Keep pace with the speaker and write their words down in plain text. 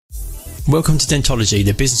Welcome to Dentology,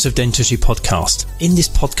 the Business of Dentistry podcast. In this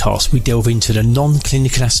podcast, we delve into the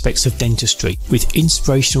non-clinical aspects of dentistry with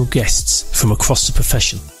inspirational guests from across the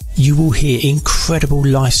profession. You will hear incredible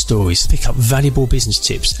life stories, pick up valuable business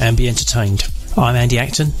tips and be entertained. I'm Andy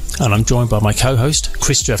Acton and I'm joined by my co-host,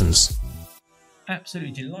 Chris Drevens.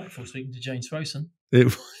 Absolutely delightful speaking to Jane Sproson.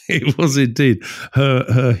 It was indeed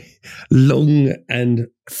her long and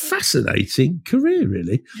fascinating career,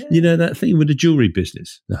 really. Yeah. You know, that thing with the jewellery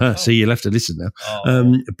business. So you'll have to listen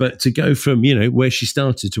now. But to go from, you know, where she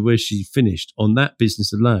started to where she finished on that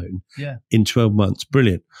business alone in 12 months,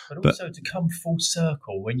 brilliant. But also to come full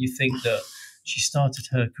circle when you think that she started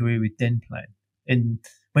her career with Denplan. And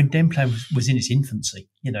when Denplan was in its infancy,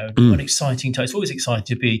 you know, an exciting time. It's always exciting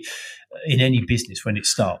to be in any business when it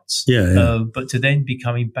starts. But to then be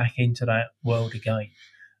coming back into that world again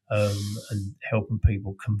and helping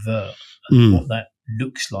people convert and what that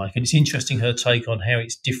looks like. And it's interesting her take on how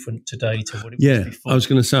it's different today to what it was before. I was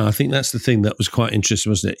going to say, I think that's the thing that was quite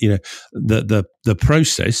interesting, wasn't it? You know, the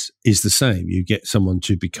process is the same. You get someone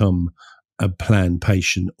to become a planned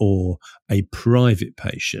patient or a private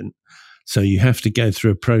patient. So you have to go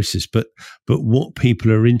through a process, but what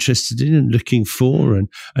people are interested in and looking for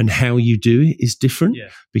and how you do it is different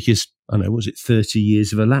because, I don't know, was it 30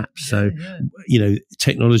 years of elapsed? So, you know,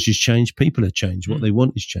 technology's changed, people have changed, what they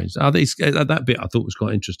want is changed. That bit I thought was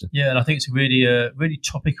quite interesting. Yeah, and I think it's a really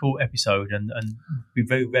topical episode and be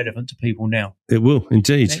very relevant to people now. It will,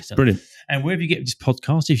 indeed. Excellent. Brilliant. And wherever you get this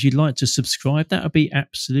podcast, if you'd like to subscribe, that would be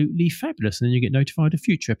absolutely fabulous. And then you get notified of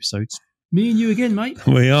future episodes. Me and you again, mate.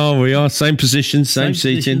 We are. Same position, same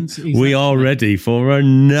seating. Exactly. We are ready for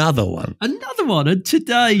another one. And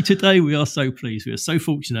today we are so pleased. We are so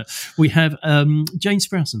fortunate. We have Jane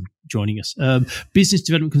Sproson joining us, business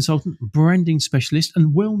development consultant, branding specialist,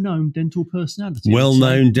 and well-known dental personality.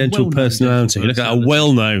 Well-known dental personality. Look at a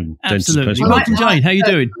well-known dental personality. Welcome, Jane. How are you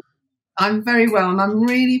doing? I'm very well, and I'm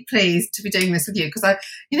really pleased to be doing this with you because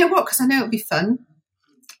you know what? Because I know it'll be fun.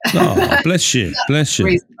 Oh, bless you. Bless you.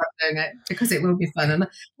 Reason I'm doing it, because it will be fun. And,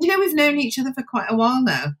 you know, we've known each other for quite a while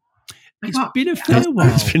now. It's been a fair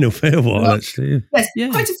while. It's been a fair while, actually. Yes,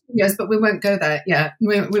 quite a few years, but we won't go there. Yeah,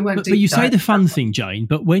 we won't do that. But you say the fun thing, Jane,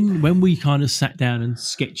 but when we kind of sat down and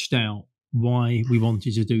sketched out why we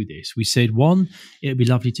wanted to do this, we said, one, it'd be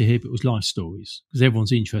lovely to hear people's life stories because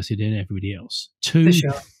everyone's interested in everybody else. Two,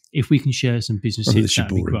 if we can share some business tips,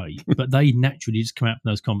 that'd be great. But they naturally just come out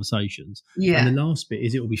from those conversations. Yeah. And the last bit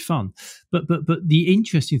is it will be fun. But the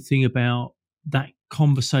interesting thing about that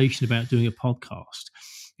conversation about doing a podcast,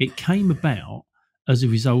 it came about as a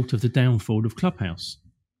result of the downfall of Clubhouse.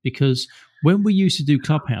 Because when we used to do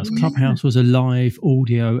Clubhouse, Clubhouse was a live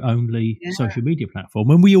audio only social media platform.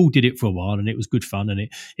 When we all did it for a while and it was good fun and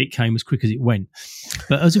it came as quick as it went.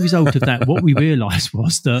 But as a result of that, what we realised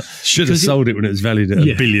was that should have sold it when it was valued at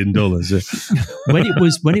 $1 billion.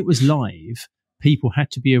 when it was live, people had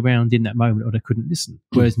to be around in that moment or they couldn't listen.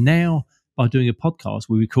 Whereas now, by doing a podcast,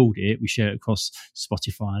 we record it, we share it across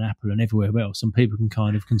Spotify and Apple and everywhere else, and people can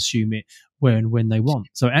kind of consume it where and when they want.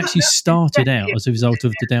 So it actually started out as a result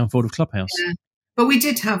of the downfall of Clubhouse. Yeah. But we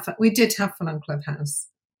did have fun on Clubhouse.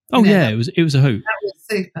 It was a hoot. That was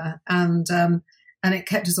super, and it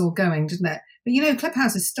kept us all going, didn't it? But you know,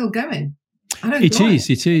 Clubhouse is still going.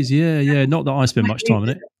 It is, yeah. Not that I spend much time on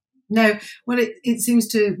it. No, well, it seems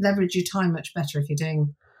to leverage your time much better if you're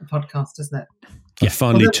doing a podcast, doesn't it? I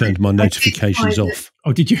finally turned my notifications off.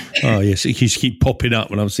 Oh, did you? Oh, yes. It used to keep popping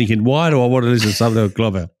up when I was thinking, why do I want to listen to something on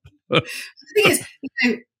Clubhouse? The thing is, you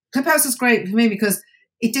know, Clubhouse was great for me because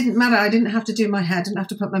it didn't matter. I didn't have to do my hair. I didn't have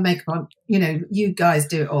to put my makeup on. You know, you guys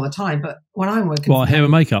do it all the time. But when I'm working... Well, hair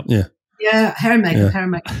and makeup? Yeah, hair and makeup,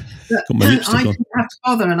 But I didn't have to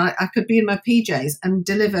bother, and I could be in my PJs and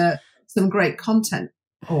deliver some great content.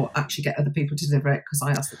 Or actually get other people to deliver it because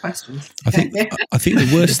I ask the questions. I think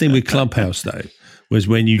the worst thing with Clubhouse, though, was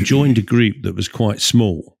when you joined a group that was quite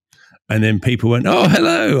small and then people went, oh,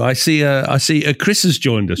 hello, I see Chris has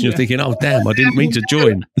joined us. And you're thinking, oh, damn, I didn't mean to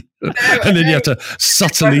join. And then you have to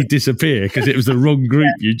subtly disappear because it was the wrong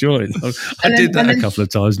group you joined. I did that a couple of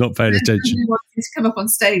times, not paying attention. You want to come up on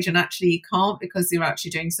stage and actually you can't because you're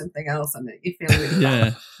actually doing something else and you feel really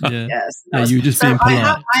bad. You're just being polite.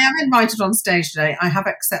 I am invited on stage today. I have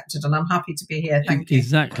accepted and I'm happy to be here. Thank you.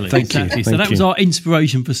 Exactly. Thank you. So that was our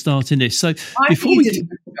inspiration for starting this. So before we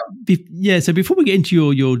get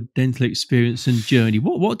into your dental experience and journey,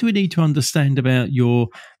 what do we need to understand about your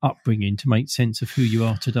upbringing to make sense of who you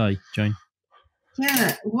are today, Jane?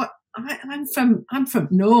 Yeah, I'm from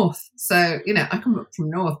North, so you know I come up from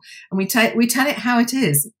North, and we tell it how it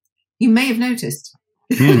is. You may have noticed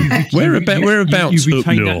Whereabouts? You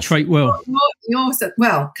retain that trait well.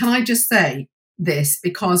 Well, can I just say this?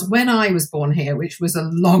 Because when I was born here, which was a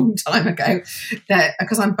long time ago,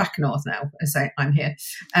 because I'm back north now, I say I'm here.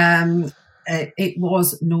 It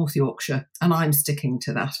was North Yorkshire, and I'm sticking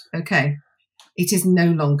to that. Okay, it is no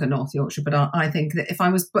longer North Yorkshire, but I think that if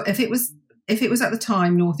it was at the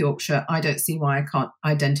time North Yorkshire, I don't see why I can't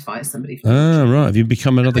identify as somebody from Yorkshire. Right. Have you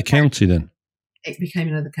become another county then? It became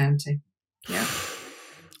another county. Yeah.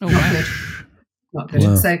 Oh, Not good.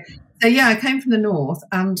 Wow. So yeah, I came from the north,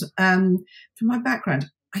 and from my background,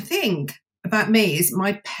 I think about me is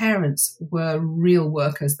my parents were real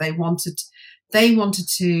workers. They wanted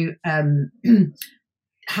to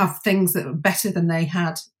have things that were better than they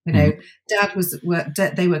had. You know,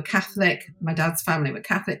 they were Catholic. My dad's family were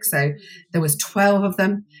Catholic, so there was 12 of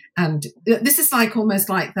them, and this is like almost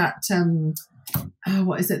like that.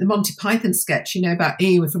 What is it? The Monty Python sketch, about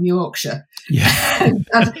we're from Yorkshire. Yeah,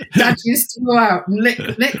 Dad used to go out and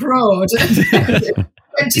lick road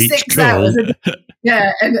 26 hours.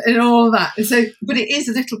 And all that. So, but it is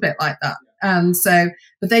a little bit like that. And so,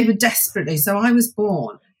 but they were desperately. So I was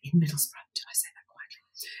born in Middlesbrough. Did I say that quietly?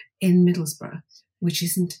 In Middlesbrough, which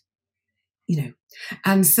isn't,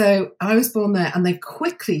 And so I was born there, and they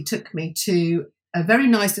quickly took me to a very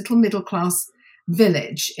nice little middle class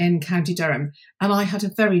village in County Durham, and I had a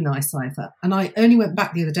very nice life there. And I only went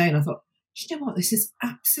back the other day, and I thought, do you know what? This is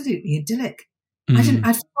absolutely idyllic. I'd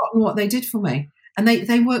forgotten what they did for me, and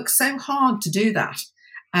they worked so hard to do that.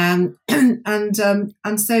 And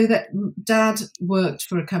so that Dad worked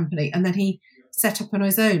for a company, and then he set up on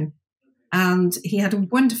his own, and he had a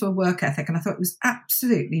wonderful work ethic, and I thought it was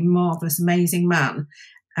absolutely marvellous, amazing man,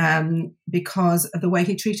 because of the way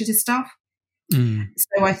he treated his staff.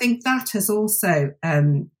 So I think that has also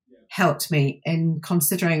helped me in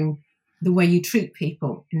considering the way you treat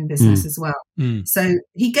people in business as well. So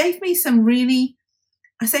he gave me some really,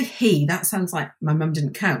 I say he, that sounds like my mum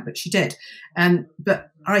didn't count, but she did.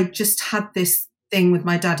 But I just had this thing with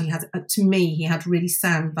my dad. He had really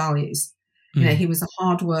sound values. He was a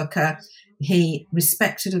hard worker. He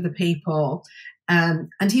respected other people.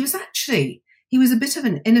 And he was a bit of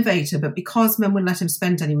an innovator, but because Mum wouldn't let him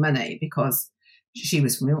spend any money, because she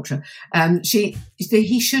was from Yorkshire,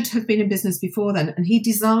 he should have been in business before then. And he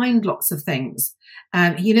designed lots of things.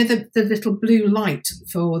 The little blue light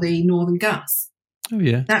for the Northern Gas. Oh,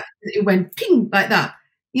 yeah. That it went ping like that.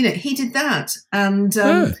 He did that. And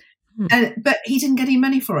but he didn't get any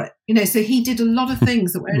money for it. So he did a lot of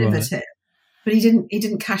things that were innovative. But he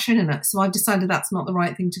didn't cash in on it. So I decided that's not the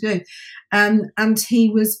right thing to do. And he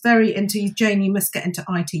was very into, Jane, you must get into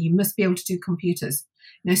IT. You must be able to do computers.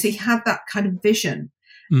 So he had that kind of vision.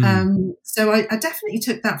 So I definitely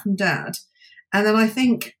took that from Dad. And then I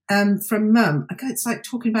think from Mum, it's like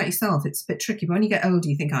talking about yourself. It's a bit tricky. But when you get older,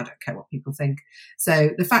 you think, I don't care what people think.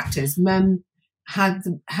 So the fact is, Mum had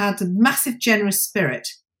a massive generous spirit.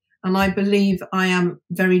 And I believe I am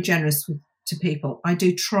very generous to people. I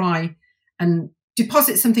do try and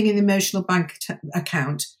deposit something in the emotional bank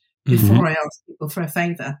account before I ask people for a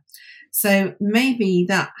favour. So maybe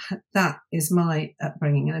that is my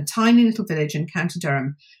upbringing in a tiny little village in County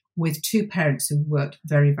Durham with two parents who worked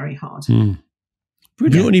very, very hard. Have you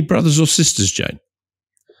got any brothers or sisters, Jane?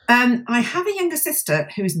 I have a younger sister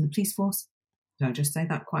who is in the police force. I'll just say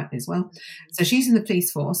that quietly as well. So she's in the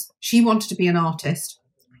police force. She wanted to be an artist,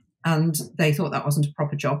 and they thought that wasn't a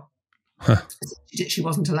proper job. She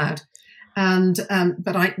wasn't allowed. And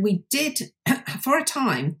but we did for a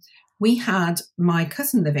time. We had my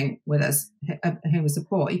cousin living with us, who was a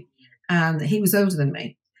boy, and he was older than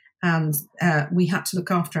me, and we had to look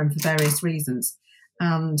after him for various reasons.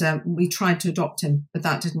 And we tried to adopt him, but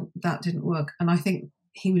that didn't work. And I think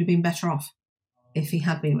he would have been better off if he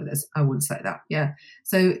had been with us. I would say that, yeah.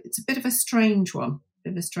 So it's a bit of a strange one. I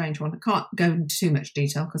can't go into too much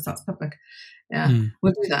detail because that's public. Yeah,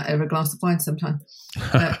 we'll do that over a glass of wine sometime.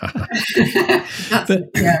 But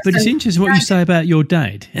it's interesting what you say about your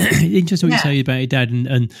dad. Interesting what you say about your dad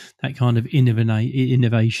and that kind of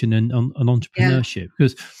innovation and entrepreneurship.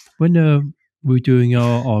 Because when we're doing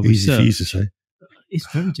our research, easy for you to say. It's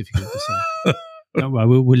very difficult to say. Don't worry,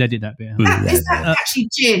 we'll edit that bit out. Is that actually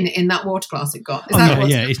gin in that water glass it got?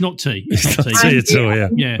 It's not tea. It's not tea at all,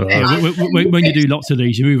 yeah. When you do lots of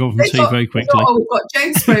these, you move on from tea very quickly. We've got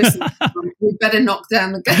James Frozen. We better knock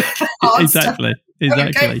down the Exactly.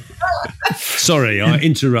 Okay. Sorry, I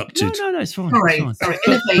interrupted. No, it's fine. Sorry.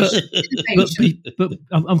 Innovation. But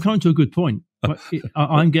I'm coming to a good point. But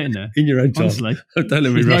I'm getting there. In your own time. Honestly, Don't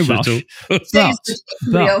let me there's rush no you at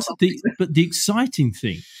all. But the exciting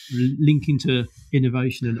thing, linking to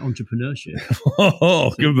innovation and entrepreneurship.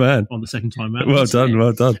 Oh, good man. On the second time out. Well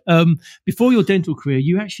done. Before your dental career,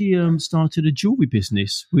 you actually started a jewellery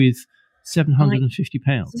business with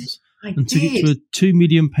 £750 and took it to a £2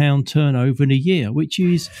 million turnover in a year, which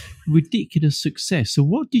is ridiculous success. So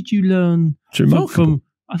what did you learn from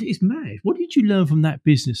I think it's mad. What did you learn from that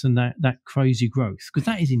business and that crazy growth? Because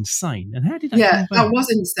that is insane. And how did that come about? That was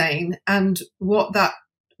insane. And what that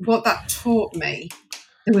taught me,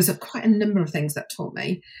 there was quite a number of things that taught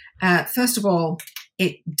me. First of all,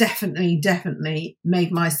 it definitely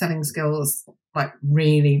made my selling skills like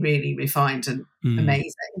really, really refined and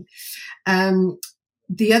amazing.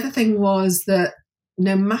 The other thing was that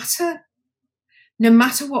no matter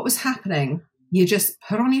what was happening, you just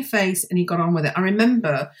put on your face and you got on with it. I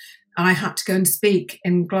remember I had to go and speak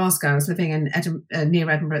in Glasgow. I was living in near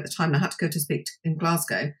Edinburgh at the time. And I had to go to speak in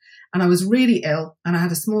Glasgow, and I was really ill, and I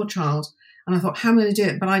had a small child, and I thought, how am I going to do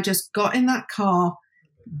it? But I just got in that car,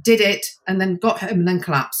 did it, and then got home and then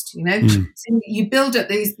collapsed. So you build up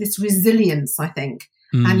this resilience, I think,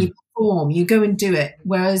 and you perform. You go and do it.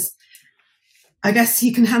 Whereas, I guess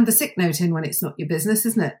you can hand the sick note in when it's not your business,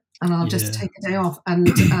 isn't it? And I'll just take a day off, and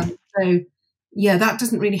so. Yeah, that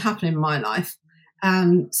doesn't really happen in my life.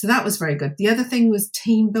 So that was very good. The other thing was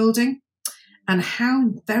team building and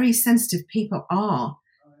how very sensitive people are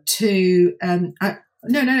to...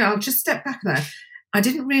 I'll just step back there. I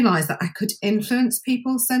didn't realise that I could influence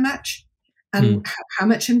people so much and how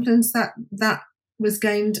much influence that was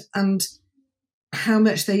gained and how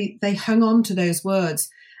much they hung on to those words.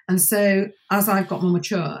 And so as I've got more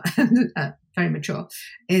mature... very mature,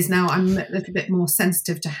 is now I'm a little bit more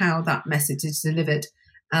sensitive to how that message is delivered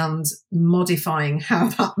and modifying how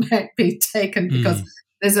that might be taken, because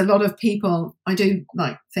there's a lot of people, I do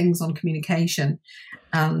like things on communication,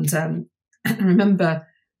 and I remember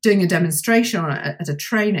doing a demonstration at a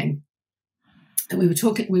training, and we were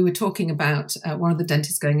talking about one of the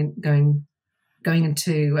dentists going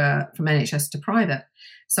into from NHS to private.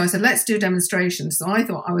 So I said, let's do a demonstration. So I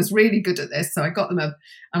thought I was really good at this. So I got them up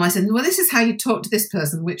and I said, well, this is how you talk to this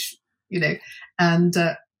person, which, and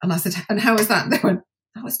I said, and how was that? And they went,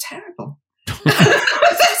 that was terrible.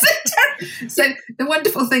 So the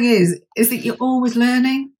wonderful thing is that you're always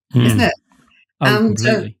learning, isn't it?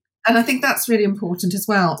 And I think that's really important as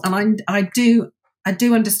well. And I do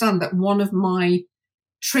understand that one of my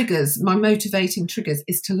triggers, my motivating triggers,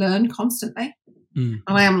 is to learn constantly. And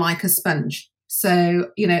I am like a sponge.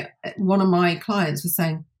 So, one of my clients was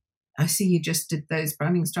saying, I see you just did those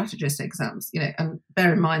branding strategist exams, and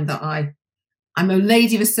bear in mind that I'm a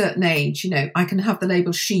lady of a certain age, I can have the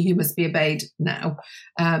label she who must be obeyed now,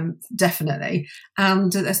 definitely.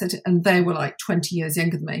 And I said, and they were like 20 years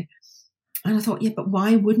younger than me. And I thought, but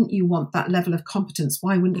why wouldn't you want that level of competence?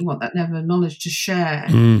 Why wouldn't you want that level of knowledge to share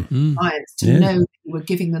clients, to know that you were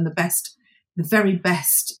giving them the very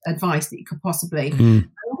best advice that you could possibly. And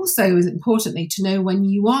also, as importantly, to know when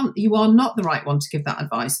you are not the right one to give that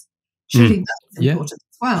advice. Surely that's important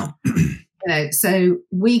as well. So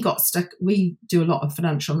we got stuck. We do a lot of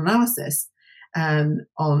financial analysis on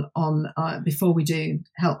before we do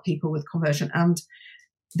help people with conversion. And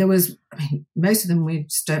there was, most of them we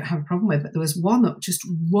just don't have a problem with, but there was one that just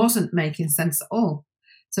wasn't making sense at all.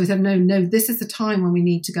 So we said, no, this is the time when we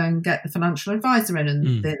need to go and get the financial advisor in.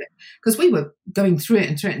 And because we were going through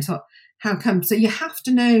it and thought, how come? So you have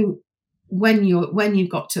to know when you've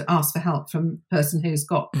got to ask for help from a person who's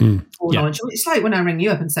got more knowledge. It's like when I ring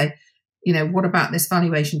you up and say, what about this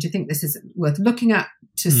valuation? Do you think this is worth looking at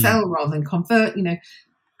to sell rather than convert? And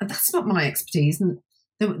that's not my expertise. And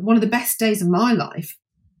one of the best days of my life,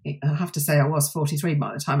 I have to say I was 43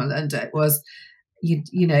 by the time I learned it, was, you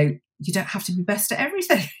don't have to be best at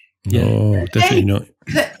everything. No, definitely not.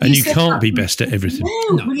 And you can't be best at everything.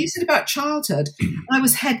 No. When you said about childhood, I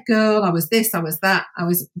was head girl, I was this, I was that, I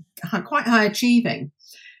was quite high achieving.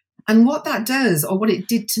 And what that does, or what it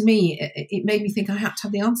did to me, it made me think I had to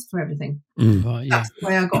have the answer for everything. That's the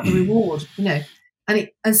way I got the reward,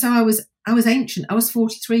 And so I was ancient. I was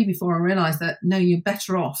 43 before I realised that, no, you're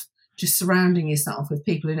better off just surrounding yourself with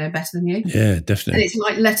people who know better than you. Yeah, definitely. And it's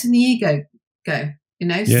like letting the ego go,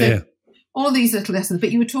 all these little lessons.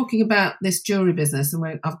 But you were talking about this jewellery business,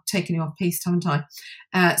 and I've taken you off piece, haven't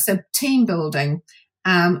I? So team building,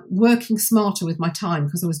 working smarter with my time,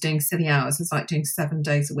 because I was doing silly hours. It was like doing 7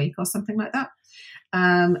 days a week or something like that.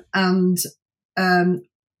 And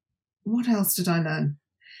what else did I learn?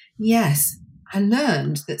 Yes, I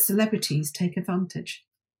learned that celebrities take advantage.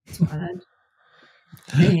 That's what I learned.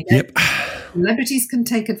 There you go. Yep. celebrities can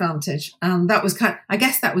take advantage. And that was I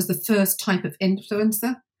guess that was the first type of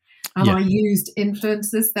influencer. And I used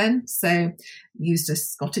influencers then. So used a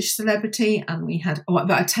Scottish celebrity, and we had, but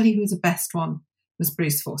I tell you who was the best one was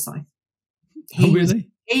Bruce Forsyth.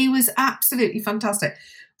 He was absolutely fantastic.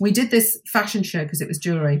 We did this fashion show because it was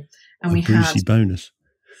jewellery, and we Brucey had bonus.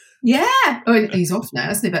 Yeah, he's off now,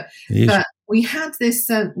 isn't he? But we had this.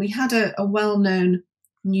 We had a well-known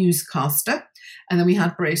newscaster, and then we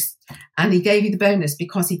had Bruce, and he gave you the bonus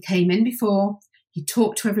because he came in before. He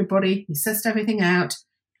talked to everybody. He sussed everything out.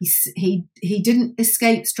 He didn't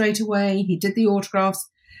escape straight away. He did the autographs,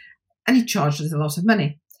 and he charged us a lot of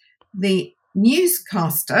money. The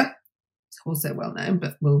newscaster is also well known,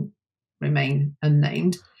 but will remain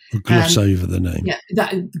unnamed. Gloss over the name. Yeah,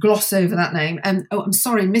 gloss over that name. And I'm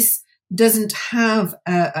sorry, Miss doesn't have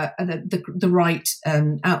the right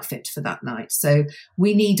outfit for that night, so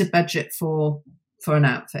we need a budget for an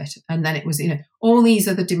outfit. And then it was, all these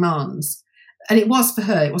other demands. And it was for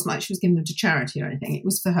her. It wasn't like she was giving them to charity or anything. It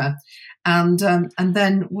was for her. And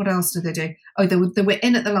then what else did they do? Oh, they were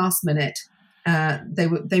in at the last minute.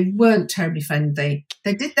 They weren't terribly friendly.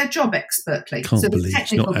 They did their job expertly. Can't so the believe it's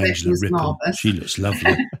technical not bit Angela was Rippon. marvellous. She looks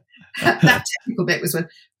lovely. That technical bit was one,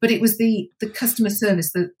 but it was the customer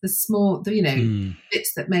service, the small,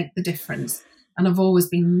 bits that make the difference. And I've always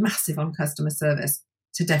been massive on customer service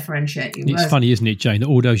to differentiate you. It's funny, isn't it, Jane, that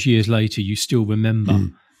all those years later, you still remember.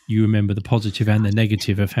 You remember the positive and the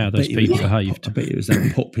negative of how those people behaved. I bet it was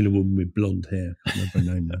that popular woman with blonde hair. I can't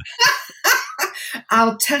remember her name now.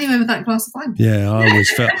 I'll tell you over that glass of wine. Yeah,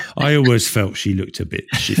 I always felt she looked a bit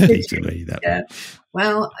shifty to me.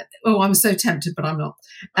 Well, I'm so tempted, but I'm not.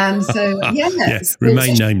 And so,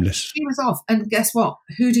 remain nameless. She was off, and guess what?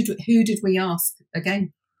 Who did we ask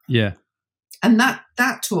again? Yeah, and that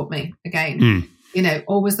taught me again.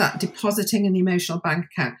 Always that depositing in the emotional bank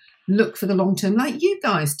account. Look for the long term, like you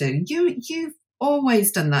guys do. You've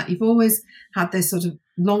always done that. You've always had this sort of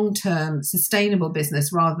long term, sustainable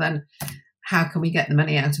business rather than how can we get the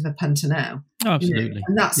money out of a punter now? Oh, absolutely,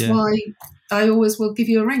 and that's why I always will give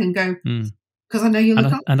you a ring and go because I know you'll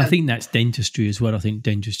look and I think that's dentistry as well. I think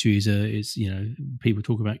dentistry is people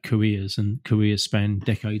talk about careers, and careers span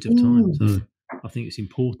decades of time. So I think it's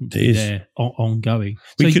important to be there ongoing.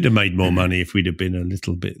 We could have made more money if we'd have been a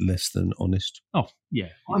little bit less than honest. Oh, yeah.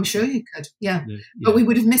 I'm sure you could, But we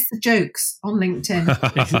would have missed the jokes on LinkedIn.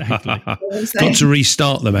 Exactly. Got to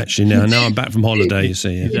restart them, actually, now. Now I'm back from holiday, you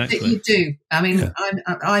see. Exactly. You do. I mean,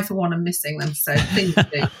 I, for one, am missing them, so please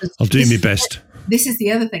do. I'll do my best. This is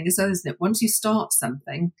the other thing, isn't it? Once you start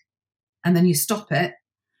something and then you stop it,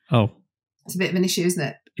 it's a bit of an issue, isn't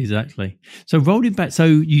it? Exactly. So rolling back, so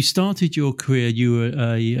you started your career. You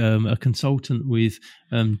were a consultant with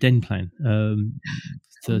Denplan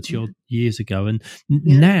 30 odd years ago, and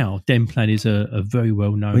now Denplan is a very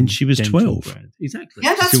well known. When she was 12, brand. Exactly.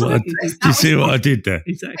 Yeah, that's right. You see what I did there?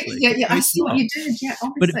 Exactly. Yeah. I see what you did. Yeah,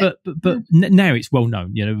 obviously. But now it's well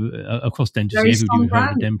known. Across dentistry, everybody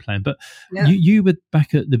heard of Denplan. But you were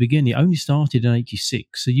back at the beginning. It only started in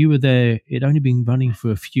 '86, so you were there. It'd only been running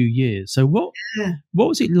for a few years. So what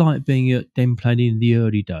was it like being at Denplan in the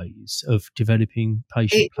early days of developing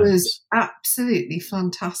patient plans? It was absolutely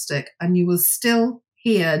fantastic, and you will still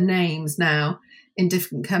hear names now in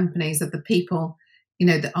different companies of the people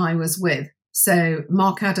that I was with. So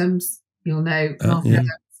Mark Adams, you'll know Mark Adams,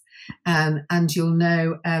 and you'll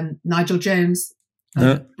know Nigel Jones.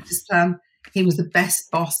 His plan. He was the best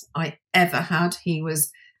boss I ever had. He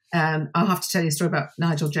was. I'll have to tell you a story about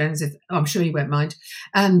Nigel Jones. I'm sure you won't mind.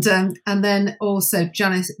 And then also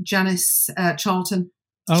Janice Charlton.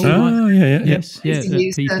 Yes,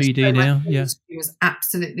 PPD now. Yeah, it was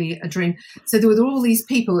absolutely a dream. So there were all these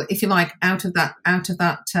people, if you like, out of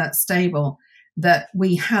that stable, that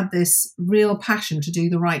we had this real passion to do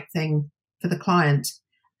the right thing for the client,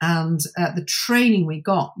 and the training we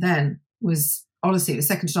got then was honestly, it was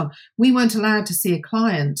second to none. We weren't allowed to see a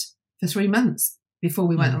client for 3 months before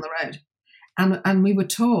we went on the road, and we were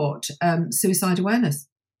taught suicide awareness.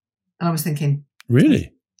 And I was thinking,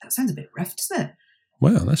 really, that sounds a bit rough, doesn't it?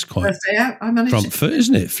 Wow, that's quite first day out, I managed front foot,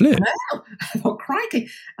 isn't it? Flip. Oh, crikey.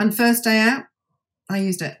 And first day out, I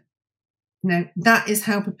used it. That is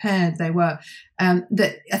how prepared they were. I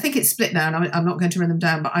think it's split now, and I'm not going to run them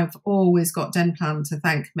down, but I've always got Denplan to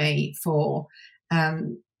thank me for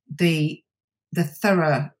the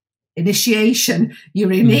thorough initiation you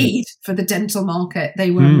need for the dental market. They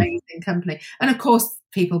were an amazing company. And of course,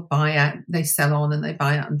 people buy out, they sell on and they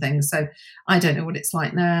buy out and things. So I don't know what it's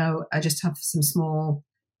like now. I just have some small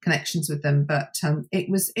connections with them, but it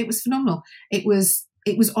was phenomenal. It was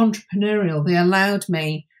entrepreneurial. They allowed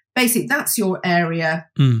me, basically, that's your area.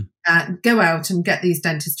 go out and get these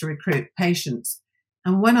dentists to recruit patients.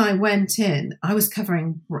 And when I went in, I was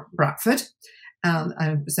covering Bradford.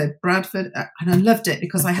 So Bradford, and I loved it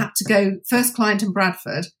because I had to go first client in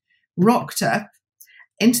Bradford, rocked up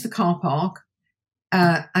into the car park,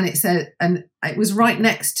 and it said, and it was right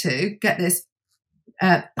next to, get this,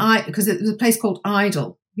 because it was a place called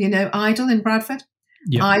Idle. You know Idle in Bradford?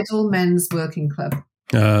 Yep. Idle Men's Working Club.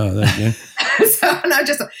 Oh, there you go. So and I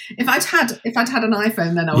just, if I'd had an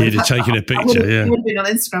iPhone, then I would have taken a picture. It would have been on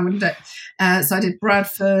Instagram, wouldn't it? So I did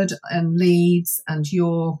Bradford and Leeds and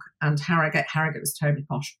York and Harrogate. Harrogate was terribly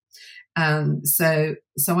posh. So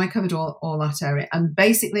I covered all that area. And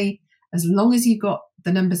basically, as long as you got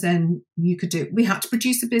the numbers in, you could do. We had to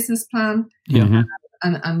produce a business plan,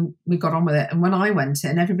 and we got on with it. And when I went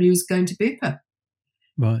in, everybody was going to Bupa.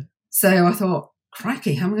 Right. So I thought,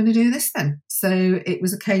 crikey, how am I going to do this then? So it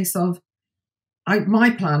was a case of, my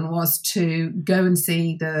plan was to go and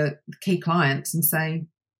see the key clients and say,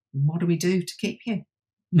 what do we do to keep you?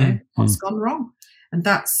 You know, what's gone wrong? And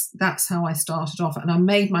that's how I started off. And I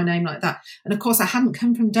made my name like that. And of course, I hadn't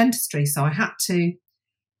come from dentistry, so I had to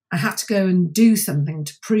go and do something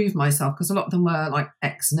to prove myself, because a lot of them were like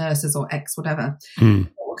ex-nurses or ex-whatever.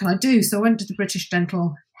 What can I do? So I went to the British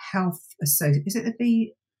Dental Health Association. Is it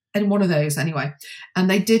and one of those anyway. And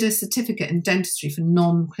they did a certificate in dentistry for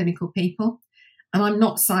non-clinical people. And I'm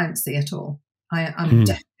not sciencey at all. I'm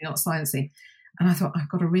definitely not sciencey. And I thought, I've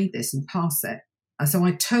got to read this and pass it. And so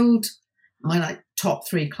I told my top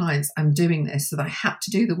 3 clients, I'm doing this, so that I had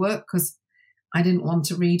to do the work because I didn't want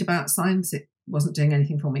to read about science. It wasn't doing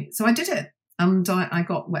anything for me. So I did it. And I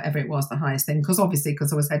got whatever it was, the highest thing, because I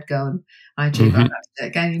was head girl and I achieved that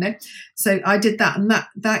again, you know. So I did that, and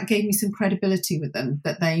that gave me some credibility with them,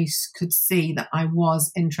 that they could see that I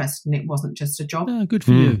was interested and it wasn't just a job. Oh, good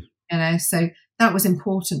for you. You know, so that was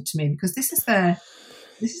important to me because this is their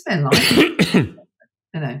life. You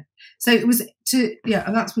know. So it was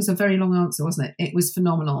that was a very long answer, wasn't it? It was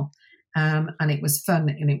phenomenal. And it was fun,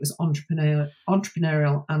 and it was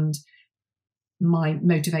entrepreneurial, and my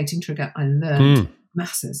motivating trigger, I learned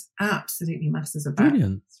absolutely masses about.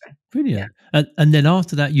 Brilliant. Yeah. And then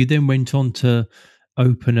after that, you then went on to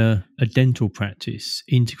open a dental practice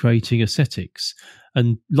integrating aesthetics.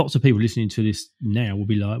 And lots of people listening to this now will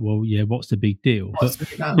be like, well, yeah, what's the big deal? But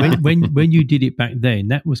when you did it back then,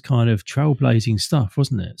 that was kind of trailblazing stuff,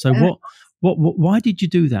 wasn't it? So why did you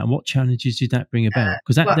do that? And what challenges did that bring about?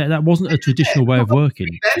 Because that wasn't a traditional way of working.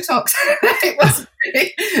 Botox. It wasn't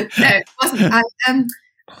really. No, it wasn't.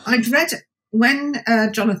 I'd read when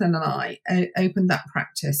Jonathan and I opened that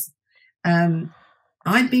practice.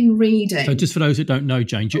 I'd been reading. So just for those that don't know,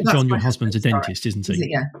 Jane, John, your husband's a dentist, isn't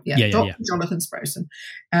he? Yeah. Dr. Jonathan Sproson.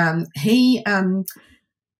 He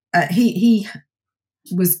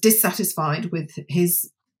was dissatisfied with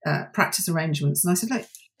his practice arrangements, and I said, look,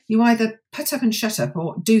 you either put up and shut up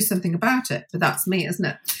or do something about it. But that's me, isn't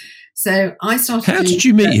it? So I started. How did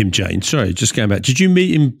you meet him, Jane? Sorry, just going back. Did you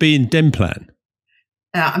meet him being Denplan?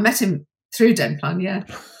 I met him through Denplan, yeah.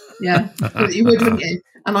 You would, wouldn't you?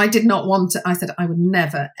 And I did not want to. I said I would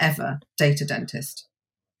never, ever date a dentist.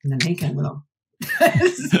 And then he came along.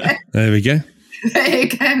 There we go. There you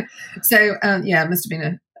go. So, it must have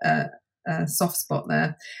been a soft spot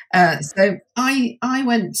there. So I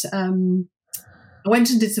went and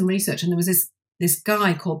did some research, and there was this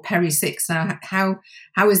guy called Perry Six. Now,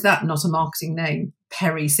 how is that not a marketing name?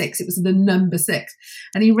 Perry Six. It was the number 6,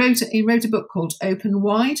 and he wrote a book called Open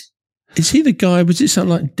Wide. Is he the guy? Was it something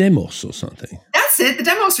like Demos or something? That's it, the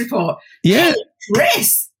Demos Report. Yeah, hey,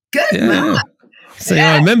 Chris, good man. See,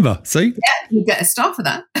 I remember. See, yeah, you get a star for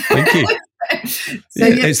that. Thank you.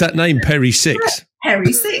 It's that name, Perry Six.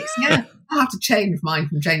 Perry Six. Yeah. I'll have to change mine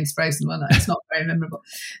from Jane Sproson, won't I? It's not very memorable.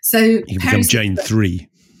 So you can become Jane 3.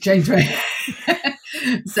 Jane 3.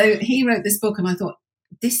 So he wrote this book, and I thought,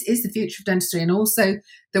 this is the future of dentistry. And also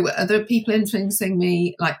there were other people influencing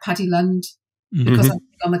me, like Paddy Lund, because I'm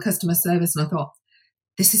on the customer service, and I thought,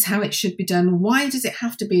 this is how it should be done. Why does it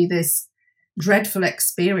have to be this dreadful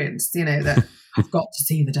experience, you know, that I've got to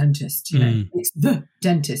see the dentist, you know, it's the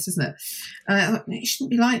dentist, isn't it? And I thought, it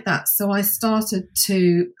shouldn't be like that. So I started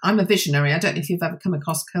I'm a visionary. I don't know if you've ever come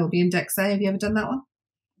across Colby Index A. Have you ever done that one?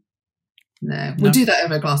 No. We'll do that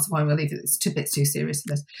over a glass of wine. We'll leave it. It's 2 bits too serious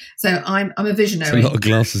for this. So I'm a visionary. It's a lot of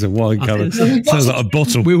glasses of wine colour. Sounds like a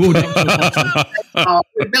bottle. We're all next to a bottle.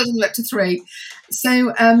 We're building them up to 3.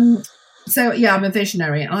 So I'm a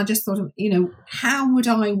visionary. And I just thought of, you know, how would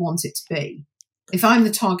I want it to be? If I'm the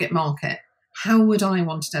target market, how would I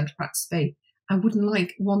want a dental practice to be? I wouldn't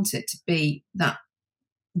want it to be that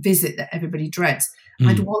visit that everybody dreads.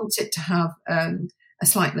 I'd want it to have a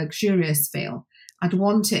slight luxurious feel. I'd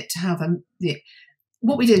want it to have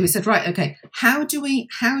what we did, we said, right, okay, how do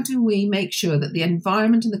we make sure that the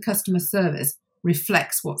environment and the customer service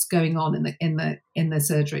reflects what's going on in the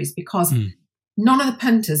surgeries? Because none of the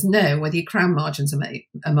punters know whether your crown margins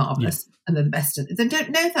are marvellous and they're the best. They don't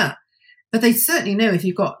know that. But they certainly know if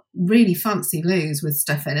you've got really fancy loos with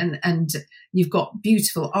stuff in and you've got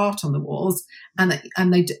beautiful art on the walls and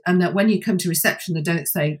that when you come to reception, they don't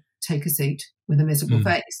say, take a seat with a miserable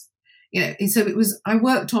face. So I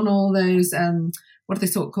worked on all those, what do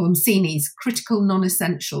they call them? CNEs, critical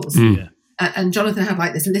non-essentials. And Jonathan had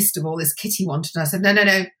like this list of all this kit he wanted. And I said, no,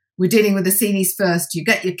 we're dealing with the CNEs first. You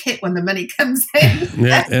get your kit when the money comes in.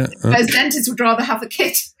 Whereas dentists would rather have the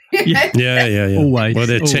kit. Yeah. Always. Well,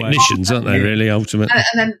 they're technicians, aren't they, really, ultimately?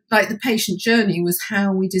 And then, like, the patient journey was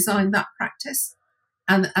how we designed that practice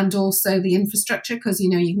and also the infrastructure, because, you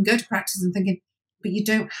can go to practice and thinking, but you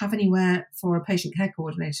don't have anywhere for a patient care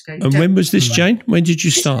coordinator to go. And when was this, Jane? When did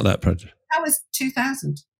you start that project? That was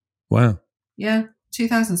 2000. Wow. Yeah,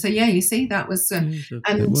 2000. So, you see, that was...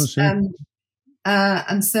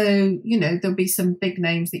 and so, there'll be some big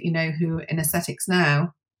names that who in aesthetics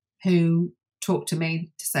now who talk to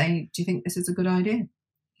me to say, do you think this is a good idea?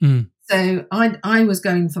 So I was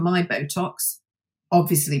going for my Botox,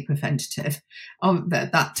 obviously preventative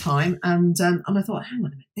at that time. And I thought, hang on a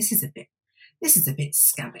minute, this is a bit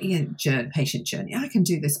scabby and patient journey. I can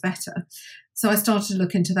do this better. So I started to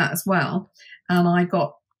look into that as well. And I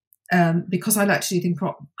got, because I like to do things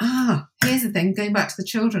here's the thing, going back to the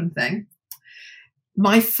children thing.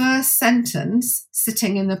 My first sentence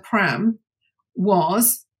sitting in the pram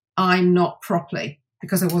was, I'm not properly,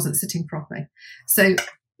 because I wasn't sitting properly. So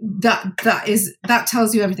that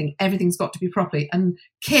tells you everything. Everything's got to be properly. And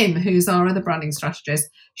Kim, who's our other branding strategist,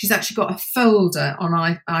 she's actually got a folder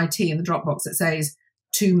on IT in the Dropbox that says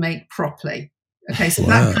to make properly. Okay, so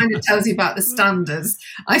that kind of tells you about the standards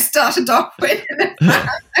I started off with. Okay.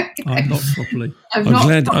 I'm not properly.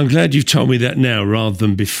 I'm glad you've told me that now rather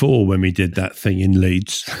than before when we did that thing in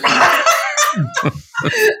Leeds.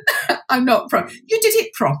 I'm not you did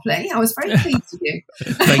it properly. I was very pleased with you.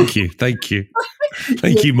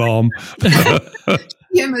 Thank you, Mom.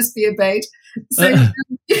 You must be obeyed. So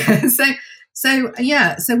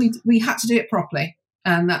we had to do it properly,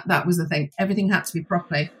 and that was the thing. Everything had to be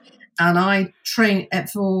properly, and I trained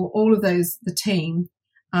for all of those. The team,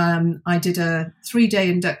 I did a 3-day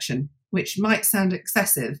induction, which might sound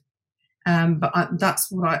excessive. But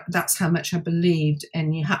that's how much I believed,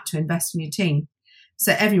 and you had to invest in your team.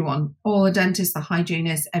 So everyone, all the dentists, the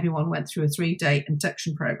hygienists, everyone went through a 3-day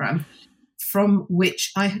induction program, from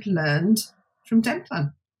which I had learned from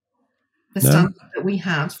Dentplan, the standard that we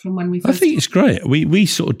had from when we first. I think it's great. We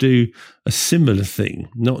sort of do a similar thing,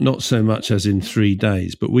 not so much as in 3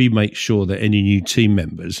 days, but we make sure that any new team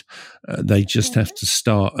members, they just have to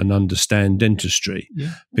start and understand dentistry,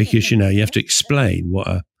 because you have to explain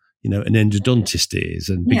what an endodontist is,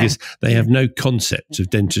 and because they have no concept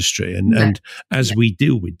of dentistry. And as we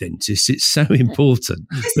deal with dentists, it's so important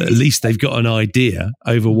that at least they've got an idea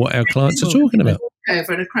over what our clients are talking about.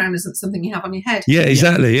 Over and a crown isn't something you have on your head. Yeah,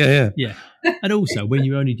 exactly. Yeah. And also, when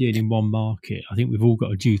you're only dealing in one market, I think we've all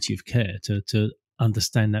got a duty of care to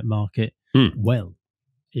understand that market well,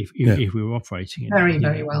 if we were operating in very,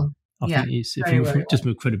 very well. I think it's just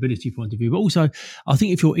from a credibility point of view, but also I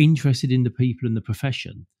think if you're interested in the people and the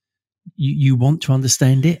profession, you want to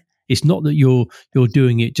understand it. It's not that you're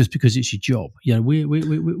doing it just because it's your job.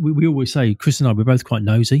 We always say, Chris and I, we're both quite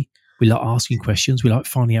nosy. We like asking questions. We like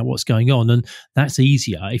finding out what's going on, and that's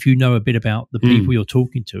easier if you know a bit about the people you're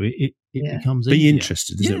talking to. It becomes easier. Be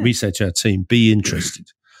interested, isn't it? We say to our team, be interested,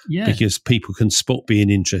 because people can spot being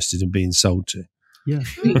interested and being sold to. Yeah,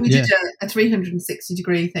 we did a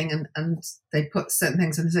 360-degree thing, and they put certain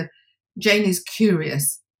things, and they said, Jane is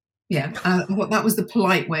curious. Yeah, that was the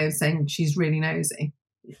polite way of saying she's really nosy.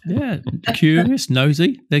 Yeah, curious,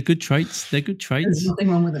 nosy. They're good traits. There's nothing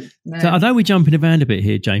wrong with them. No. So I know we're jumping around a bit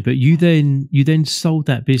here, Jane, but you then sold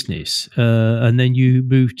that business, and then you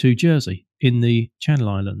moved to Jersey in the Channel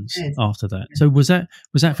Islands after that. So was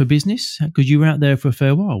that for business? Because you were out there for a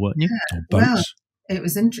fair while, weren't you? Yeah, well, it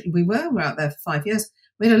was. We were out there for 5 years.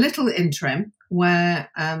 We had a little interim where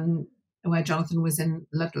Jonathan was in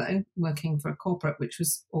Ludlow working for a corporate, which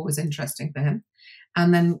was always interesting for him.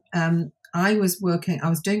 And then I did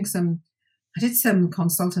some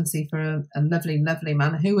consultancy for a lovely, lovely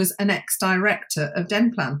man who was an ex-director of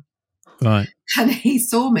Dentplan. Right. And he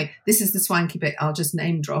saw me. This is the swanky bit, I'll just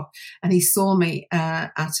name drop. And he saw me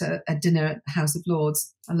at a dinner at the House of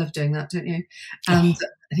Lords. I love doing that, don't you? And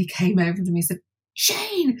he came over to me and said,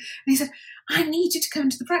 Shane! And he said, I need you to come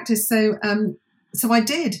into the practice. So I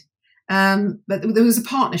did. But there was a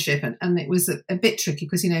partnership, and it was a bit tricky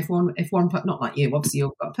because, if one not like you, obviously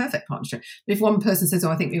you've got a perfect partnership, but if one person says,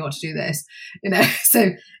 "Oh, I think we ought to do this,"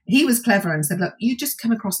 so he was clever and said, "Look, you just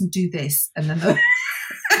come across and do this," and then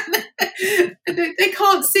they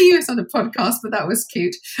can't see you, it's on a podcast, but that was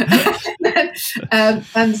cute.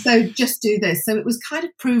 And so just do this. So it was kind of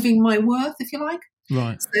proving my worth, if you like.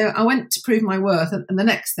 Right. So I went to prove my worth, and the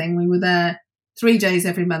next thing, we were there 3 days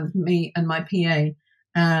every month, me and my PA.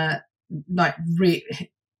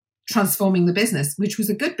 Transforming the business, which was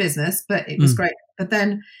a good business, but it was great. But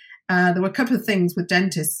then there were a couple of things with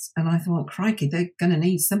dentists, and I thought, crikey, they're going to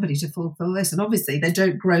need somebody to fulfill this. And obviously, they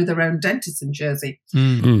don't grow their own dentists in Jersey.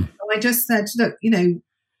 So I just said, look,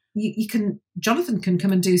 you can. Jonathan can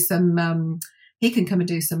come and do some. He can come and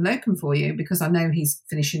do some locum for you, because I know he's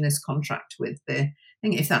finishing this contract with the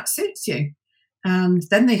thing, if that suits you. And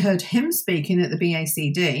then they heard him speaking at the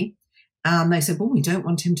BACD. And they said, well, we don't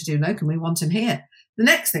want him to do locum, we want him here. The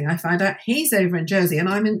next thing I found out, he's over in Jersey and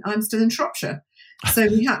I'm still in Shropshire. So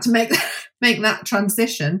we had to make that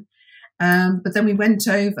transition. But then we went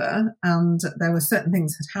over, and there were certain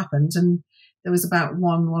things that happened, and there was about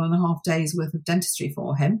 1.5 days worth of dentistry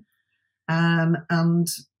for him. And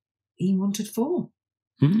he wanted 4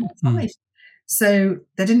 or 5. So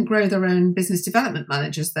they didn't grow their own business development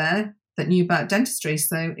managers there that knew about dentistry.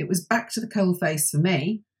 So it was back to the coalface for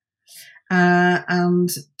me. And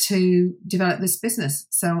to develop this business.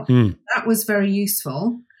 So that was very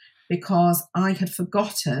useful, because I had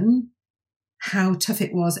forgotten how tough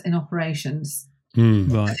it was in operations.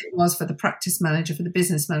 Right. It was for the practice manager, for the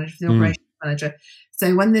business manager, for the operations manager.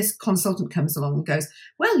 So when this consultant comes along and goes,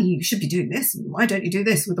 well, you should be doing this, and why don't you do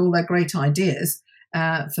this, with all their great ideas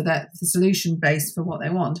for the solution base for what they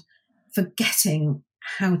want, forgetting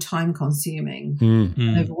how time consuming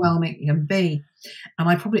and overwhelming it can be. And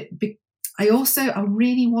I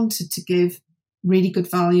really wanted to give really good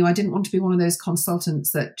value. I didn't want to be one of those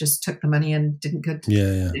consultants that just took the money and didn't go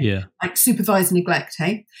like supervise neglect.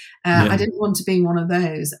 Hey, I didn't want to be one of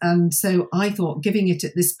those. And so I thought giving it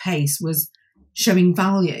at this pace was showing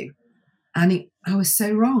value. And I was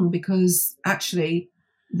so wrong, because actually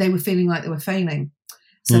they were feeling like they were failing.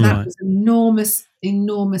 So that was an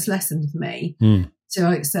enormous lesson for me.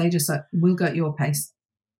 To say, just like, we'll go at your pace.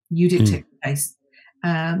 You dictate the pace.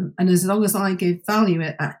 And as long as I give value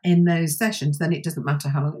in those sessions, then it doesn't matter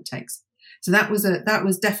how long it takes. So that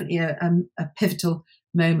was definitely a pivotal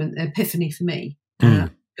moment, an epiphany for me,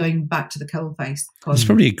 going back to the coalface. It's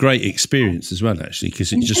probably a great experience as well, actually,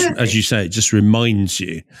 because it just, as you say, it just reminds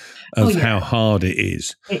you of how hard it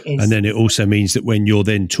is. It is. And then it also means that when you're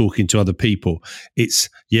then talking to other people, it's,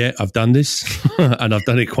 I've done this and I've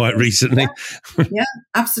done it quite recently. Yeah,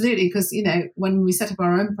 absolutely. Because, when we set up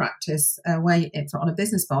our own practice on a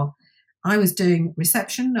business park, I was doing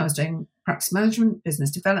reception, I was doing practice management,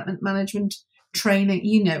 business development management, training,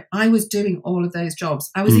 I was doing all of those jobs.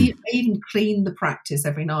 I even cleaned the practice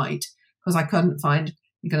every night, because I couldn't find,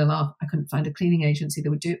 you're going to laugh, I couldn't find a cleaning agency that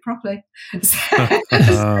would do it properly. So I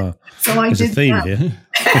did that.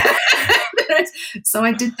 So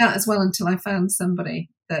I did that as well, until I found somebody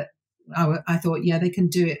that I thought, they can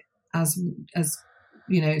do it as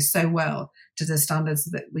so well to the standards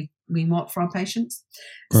that we want for our patients.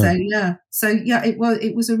 Right.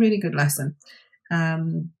 It was a really good lesson.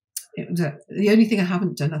 The only thing I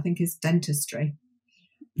haven't done, I think, is dentistry.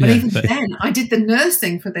 But then I did the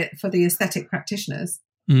nursing for the aesthetic practitioners.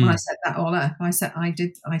 When I set that all up, I set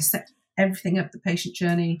everything up, the patient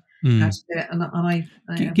journey, how to do it,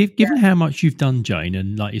 and given how much you've done, Jane,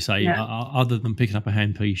 and like you say, other than picking up a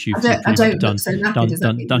handpiece, you've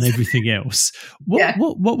done everything else.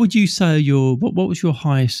 What would you say what was your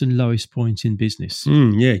highest and lowest point in business?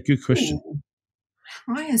 Good question.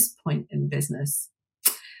 Highest point in business.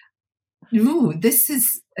 This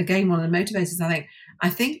is again one of the motivators. I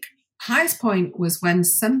think highest point was when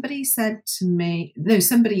somebody said to me,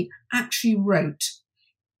 somebody actually wrote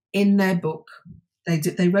in their book.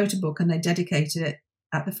 They wrote a book and they dedicated it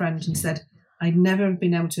at the front and said, I'd never have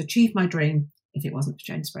been able to achieve my dream if it wasn't for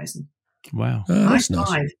Jane Sprayson. Wow. That's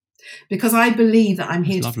nice. Because I believe that I'm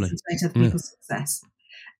here to facilitate other people's success.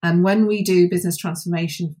 And when we do business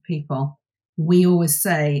transformation for people, we always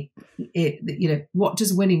say, what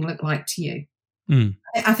does winning look like to you?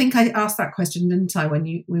 I think I asked that question, didn't I, when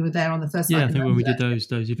we were there on the first night? Yeah, I think when we did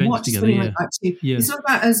those events what together. Look like to you? It's not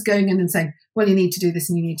about us going in and saying, well, you need to do this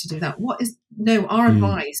and you need to do that. Our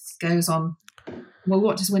advice goes on, well,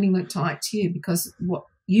 what does winning look like to you? Because what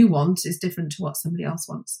you want is different to what somebody else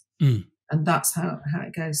wants. And that's how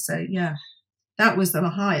it goes. So, that was the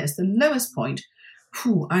highest. The lowest point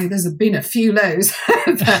there's been a few lows.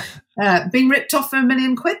 But, being ripped off for £1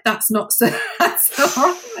 million, that's not so. That's all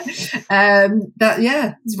right.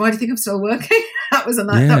 Why do you think I'm still working? That was a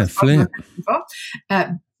nice. Yeah, that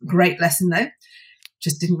was great lesson though.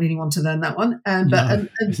 Just didn't really want to learn that one.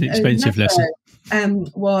 It's an expensive lesson.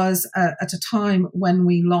 Was at a time when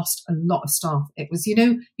we lost a lot of staff. It was,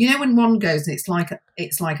 when one goes, it's like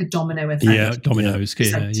a domino effect. Yeah, dominoes.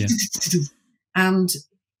 Yeah. And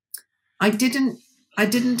I didn't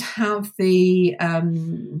have the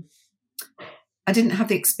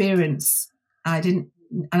experience. I didn't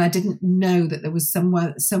know that there was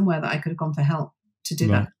somewhere that I could have gone for help to do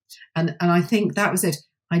that. And I think that was it.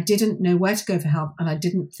 I didn't know where to go for help, and I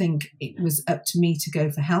didn't think it was up to me to go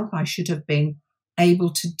for help. I should have been able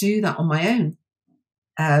to do that on my own.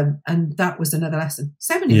 And that was another lesson.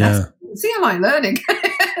 So many lessons. See, I like learning.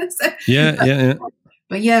 Yeah.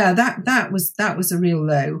 But yeah, that was a real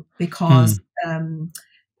low because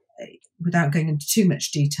without going into too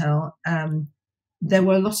much detail, there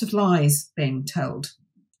were a lot of lies being told.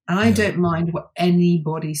 And I don't mind what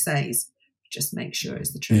anybody says. Just make sure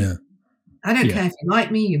it's the truth. Yeah. I don't care if you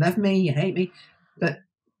like me, you love me, you hate me, but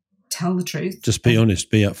tell the truth. Just be honest,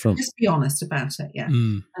 be upfront. Just be honest about it, yeah.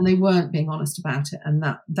 And they weren't being honest about it, and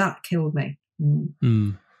that killed me.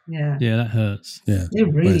 Yeah. Yeah, that hurts. Yeah.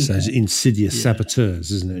 It really it's those insidious saboteurs,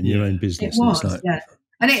 isn't it, in your own business? It was,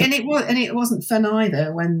 And it wasn't fun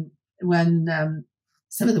either when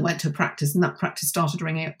some of them went to a practice and that practice started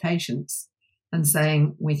ringing up patients and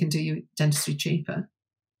saying, we can do you dentistry cheaper.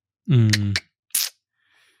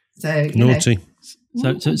 So naughty.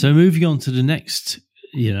 So moving on to the next,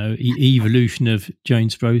 evolution of Jane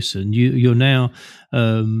Sproson. You're now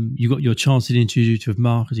you got your Chartered Institute of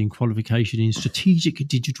Marketing qualification in strategic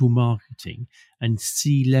digital marketing and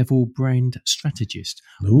C-level brand strategist.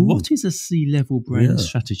 Ooh. What is a C-level brand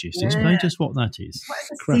strategist? Explain to us what that is. What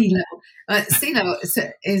is a C-level? C-level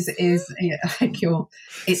is like your.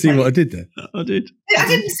 See what I did there? I did. I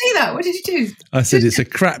didn't see that. What did you do? I said it's a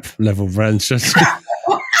crap level brand strategy.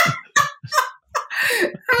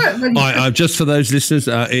 I just for those listeners,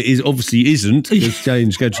 it is obviously isn't, because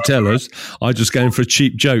Jane's going to tell us. I'm just going for a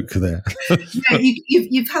cheap joke there. No,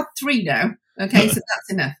 you've had 3 now. Okay, so that's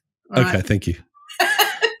enough. All right. Thank you.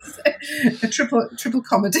 A triple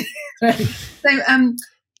comedy.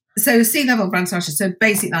 So C-level brand strategy. So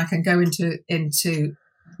basically, I can go into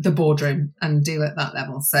the boardroom and deal at that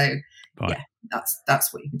level. So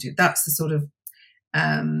that's what you can do. That's the sort of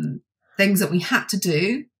things that we had to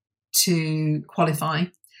do to qualify,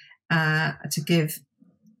 to give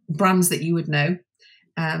brands that you would know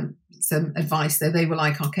some advice. Though they were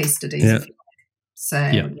like our case studies. If you like.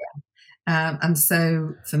 So and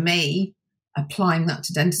so for me, applying that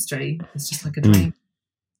to dentistry is just like a dream.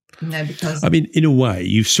 Because I mean, in a way,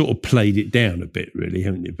 you've sort of played it down a bit, really,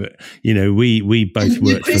 haven't you? But we both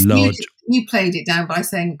worked for large. You played it down by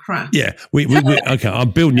saying crap. Yeah, we okay.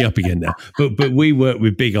 I'm building you up again now. But we work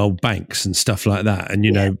with big old banks and stuff like that, and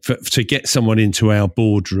to get someone into our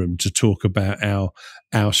boardroom to talk about our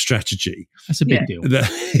strategy. That's a big deal.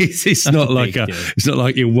 It's not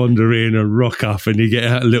like you wander in and rock up and you get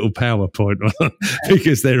out a little PowerPoint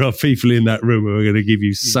because there are people in that room who are going to give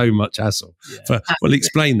you so much hassle. Well,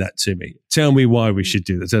 explain that to me. Tell me why we should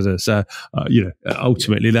do that. So,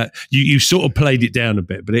 ultimately, that you sort of played it down a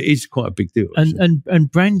bit, but it is quite a big deal.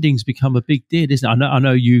 And branding's become a big deal, isn't it? I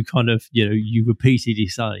know you kind of you repeatedly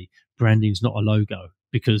say branding's not a logo,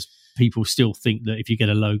 because people still think that if you get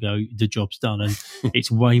a logo, the job's done, and it's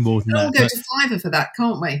way more than that. We'll go to Fiverr for that,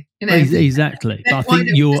 can't we? Exactly. But I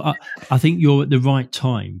think you're at the right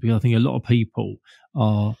time, because I think a lot of people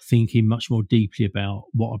are thinking much more deeply about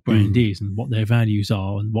what a brand is and what their values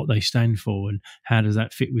are and what they stand for, and how does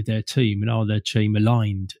that fit with their team, and are their team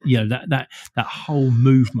aligned? That whole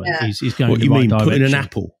movement is going in the right direction. Putting an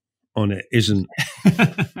apple on it isn't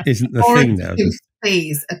the thing now.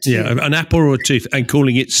 Please, a tooth. Yeah, an apple or a tooth, and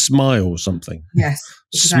calling it Smile or something. Yes.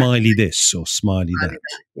 Exactly. Smiley this or smiley that.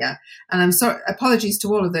 Yeah. And I'm sorry, apologies to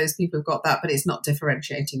all of those people who've got that, but it's not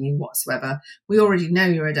differentiating you whatsoever. We already know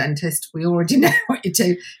you're a dentist. We already know what you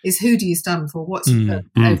do. It's who do you stand for? What's your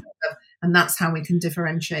purpose? And that's how we can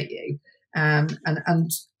differentiate you.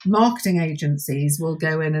 And marketing agencies will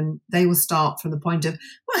go in and they will start from the point of,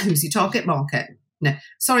 well, who's your target market? No,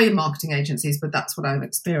 sorry, marketing agencies, but that's what I've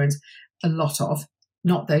experienced a lot of,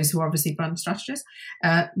 not those who are obviously brand strategists.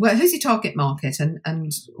 Well, who's your target market,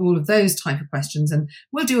 and all of those type of questions. And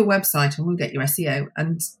we'll do a website and we'll get your SEO.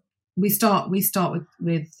 And we start with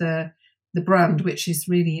the brand, which is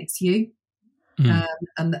really it's you. And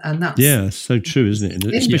that's so true, isn't it?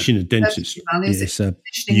 And especially in a dentist,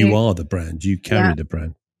 you are the brand. You carry the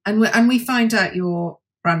brand. and we find out your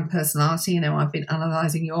brand personality. I've been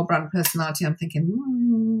analysing your brand personality. I'm thinking,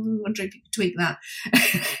 I wonder if you could tweak that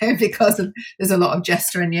because there's a lot of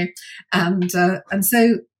Jester in you, and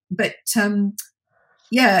so. But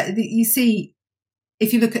you see,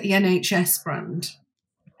 if you look at the NHS brand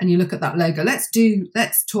and you look at that logo,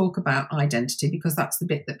 let's talk about identity, because that's the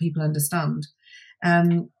bit that people understand.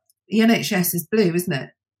 The NHS is blue, isn't it?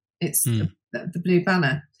 It's the blue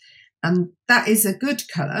banner, and that is a good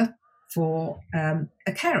colour for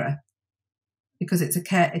a carer, because it's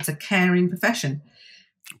a caring profession.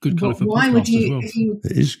 Good colour for why podcast would you, as well. if you?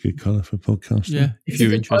 It is good colour for podcast. Yeah, if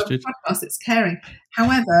you're interested. Podcast, it's caring.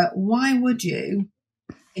 However, why would you,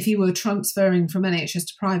 if you were transferring from NHS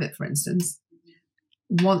to private, for instance,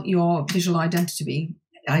 want your visual identity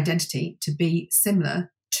to be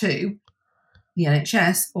similar to the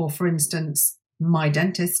NHS, or, for instance, My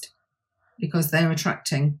Dentist, because they're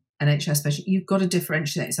attracting NHS patients? You've got to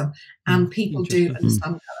differentiate yourself, and people do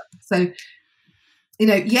understand colour. So,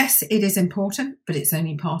 yes, it is important, but it's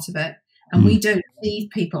only part of it. And we don't leave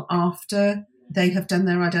people after they have done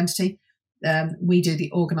their identity. We do the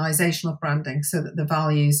organisational branding so that the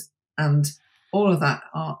values and all of that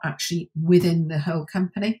are actually within the whole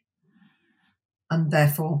company, and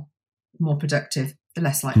therefore more productive, the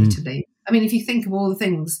less likely to leave. I mean, if you think of all the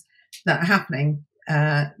things that are happening,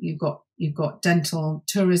 you've got dental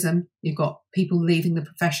tourism, you've got people leaving the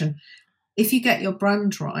profession. If you get your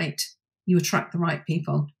brand right, you attract the right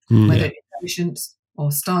people, whether it's patients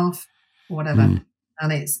or staff or whatever.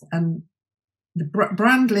 And the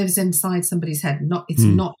brand lives inside somebody's head. It's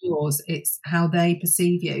not yours. It's how they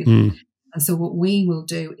perceive you. And so what we will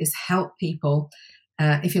do is help people,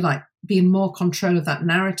 if you like, be in more control of that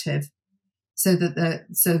narrative, so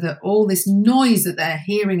that all this noise that they're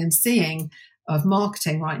hearing and seeing of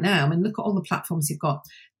marketing right now, I mean, look at all the platforms you've got,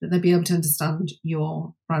 that they'll be able to understand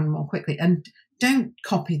your brand more quickly. And don't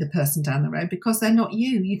copy the person down the road, because they're not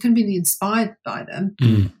you. You can be inspired by them.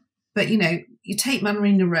 But, you take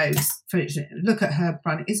Manarina Rose, look at her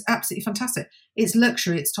brand. It's absolutely fantastic. It's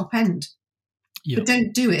luxury. It's top end. Yep. But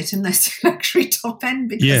don't do it unless it's luxury top end.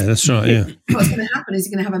 Because that's right. Yeah. What's going to happen is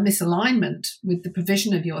you're going to have a misalignment with the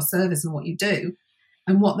provision of your service and what you do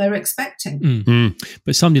and what they're expecting.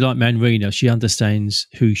 But somebody like Manarina, she understands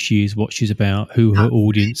who she is, what she's about, who her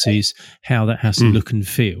audience is, how that has to look and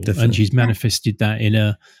feel. Definitely. And she's manifested that in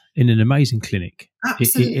an amazing clinic.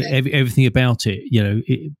 Absolutely. Everything about it,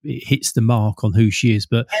 it hits the mark on who she is.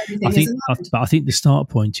 But I think the start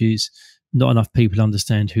point is not enough people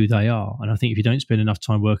understand who they are. And I think if you don't spend enough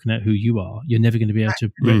time working out who you are, you're never going to be able to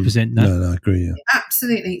represent that. No, I agree. Yeah.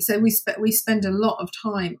 Absolutely. So we spend a lot of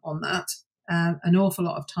time on that, an awful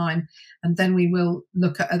lot of time. And then we will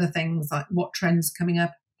look at other things like what trends coming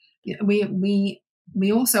up. We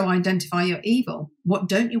also identify your evil. What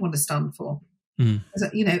don't you want to stand for?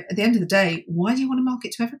 At the end of the day, why do you want to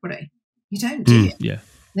market to everybody? You don't, do you? Yeah.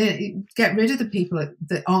 Get rid of the people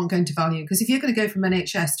that aren't going to value. Because if you're going to go from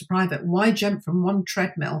NHS to private, why jump from one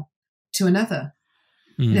treadmill to another?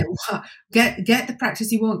 Get the practice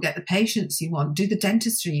you want, get the patients you want, do the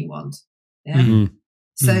dentistry you want. Yeah.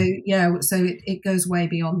 So it goes way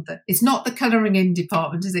beyond that. It's not the colouring in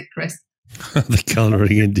department, is it, Chris? The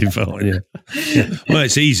colouring in department, yeah. Well,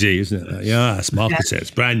 it's easy, isn't it? Yeah, it's marketing,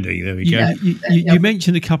 it's branding. There we go. You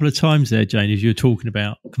mentioned a couple of times there, Jane, as you were talking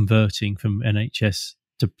about converting from NHS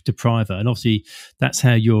to private, and obviously that's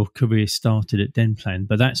how your career started at Denplan.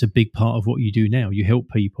 But that's a big part of what you do now. You help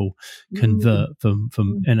people convert from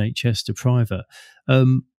NHS to private.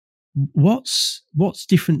 What's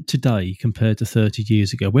different today compared to 30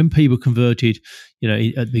 years ago when people converted, at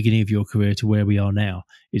the beginning of your career to where we are now?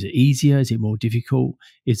 Is it easier? Is it more difficult?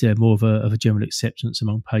 Is there more of a general acceptance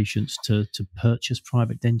among patients to purchase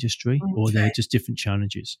private dentistry, or are there just different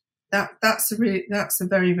challenges? That's a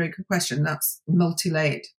very, very good question. That's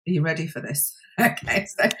multi-layered. Are you ready for this? Okay.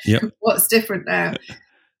 So What's different now?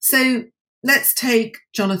 So let's take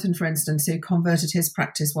Jonathan, for instance, who converted his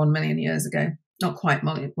practice 1 million years ago. Not quite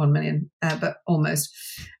 1 million, but almost.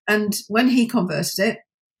 And when he converted it,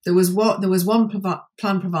 there was one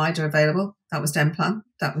plan provider available. That was Denplan.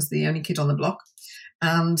 That was the only kid on the block,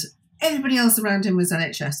 and everybody else around him was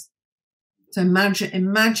NHS. So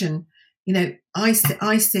imagine. I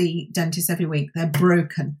see dentists every week. They're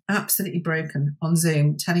broken, absolutely broken, on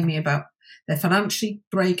Zoom, telling me about they're financially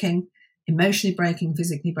breaking, emotionally breaking,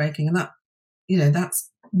 physically breaking, and that, that's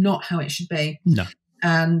not how it should be. No.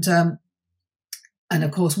 And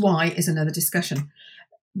of course, why is another discussion.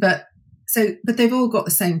 But they've all got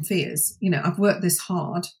the same fears. I've worked this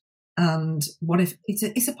hard, and what if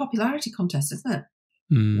it's a popularity contest, isn't it?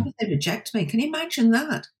 What if they reject me? Can you imagine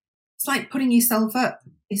that? It's like putting yourself up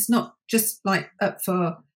it's not just like up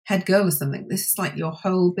for head girl or something. This is like your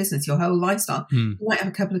whole business, your whole lifestyle. You might have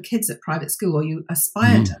a couple of kids at private school, or you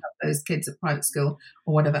aspire to have those kids at private school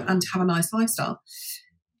or whatever, and to have a nice lifestyle.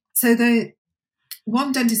 So the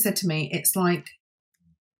one dentist said to me, it's like,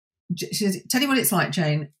 she said, tell you what it's like,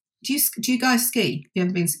 Jane. Do you guys ski? Have you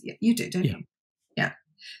ever been? You do, don't you? Yeah.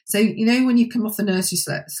 So, you know, when you come off the nursery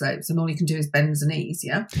slopes and all you can do is bend the knees,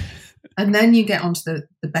 yeah? And then you get onto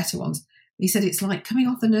the better ones. He said, it's like coming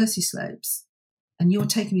off the nursery slopes and you're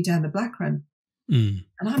taking me down the black run and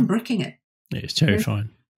I'm bricking it. It's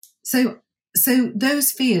terrifying. So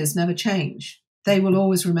those fears never change. They will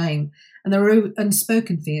always remain. And there are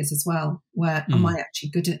unspoken fears as well, where am I actually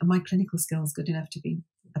good? Are my clinical skills good enough to be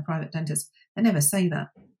a private dentist? They never say that.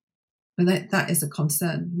 But that is a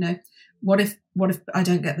concern, you know. What if I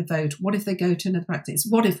don't get the vote? What if they go to another practice?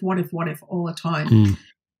 What if all the time?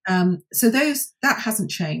 So that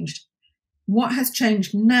hasn't changed. What has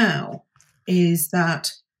changed now is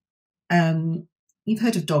that you've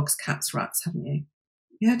heard of dogs, cats, rats, haven't you?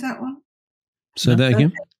 You heard that one? Say that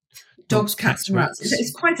again. Dogs, cats, and rats.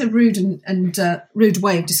 It's quite a rude and rude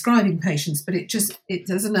way of describing patients, but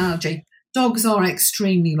there's an analogy. Dogs are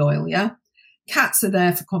extremely loyal, yeah? Cats are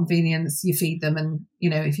there for convenience. You feed them, and you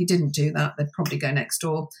know if you didn't do that, they'd probably go next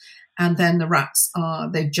door. And then the rats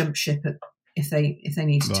they jump ship if they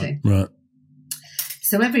needed to. Right.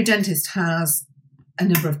 So every dentist has a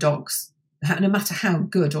number of dogs. No matter how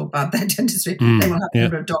good or bad their dentistry, they will have a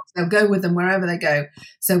number of dogs. They'll go with them wherever they go.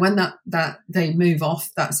 So when that they move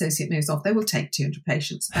off, that associate moves off, they will take 200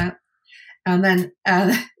 patients out, and then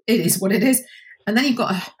it is what it is. And then you've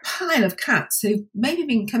got a pile of cats who've maybe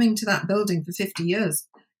been coming to that building for 50 years.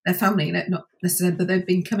 Their family, not necessarily, but they've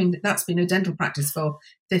been coming. That's been a dental practice for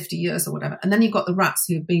 50 years or whatever. And then you've got the rats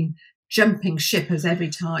who've been jumping shippers every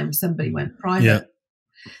time somebody went private. Yeah.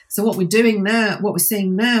 So what we're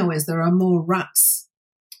seeing now is there are more rats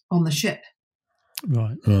on the ship.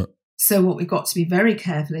 Right. So what we've got to be very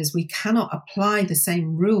careful is we cannot apply the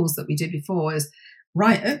same rules that we did before as,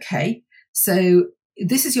 right, okay, so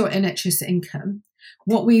this is your NHS income.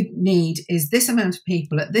 What we need is this amount of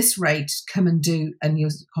people at this rate come and do, and your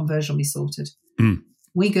conversion will be sorted.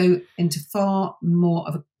 We go into far more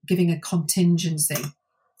of giving a contingency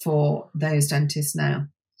for those dentists now.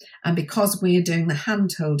 And because we're doing the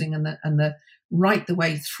hand holding and the right the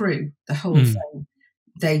way through the whole thing,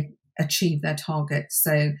 they achieve their targets.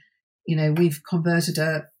 So, you know, we've converted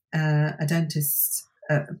a dentist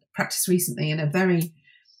practice recently in a very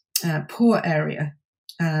poor area,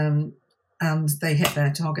 and they hit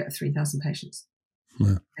their target of 3,000 patients.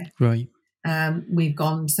 Yeah. Okay. Right. We've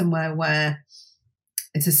gone somewhere where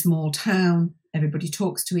it's a small town, everybody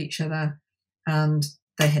talks to each other, and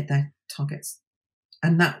they hit their targets.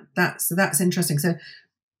 And that's interesting. So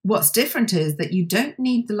what's different is that you don't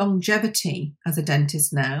need the longevity as a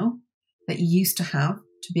dentist now that you used to have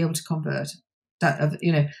to be able to convert. That,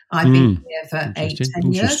 you know, I've been here for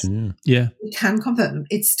 8-10 years. Yeah. You can convert them.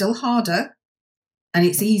 It's still harder, and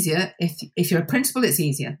it's easier. If you're a principal, it's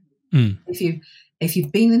easier. If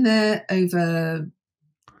you've been in there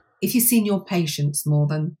if you've seen your patients more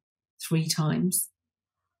than 3 times,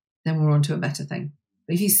 then we're on to a better thing.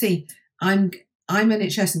 But if you see, I'm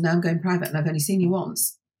NHS and now I'm going private and I've only seen you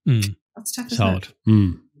once, that's tough. It's hard.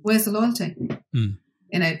 Where's the loyalty? You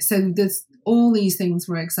know, so there's all these things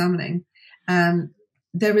we're examining.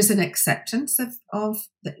 There is an acceptance of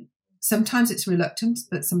sometimes it's reluctance,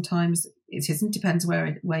 but sometimes it isn't. Depends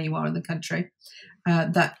where you are in the country.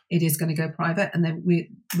 That it is going to go private, and then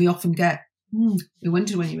we often get we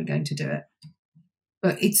wondered when you were going to do it.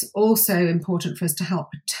 But it's also important for us to help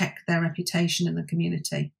protect their reputation in the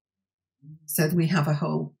community. So we have a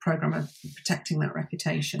whole program of protecting that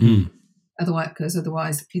reputation.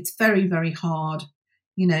 Otherwise, it's very, very hard.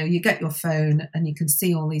 You know, you get your phone and you can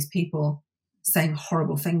see all these people saying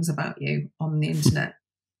horrible things about you on the internet,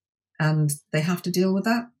 and they have to deal with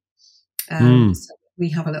that. So we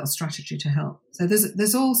have a little strategy to help. So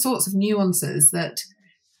there's all sorts of nuances that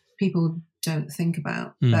people don't think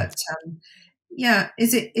about. But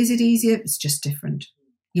is it easier? It's just different.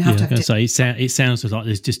 You have to have it sounds like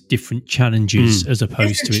there's just different challenges as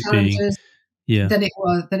opposed to it being than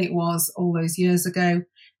it was all those years ago.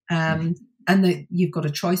 And that you've got a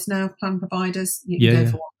choice now of plan providers. You can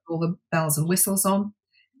go for all the bells and whistles on.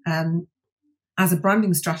 As a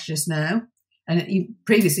branding strategist now, and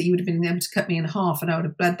previously you would have been able to cut me in half and I would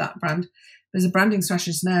have bled that brand. But as a branding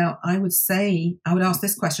strategist now, I would ask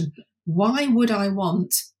this question: why would I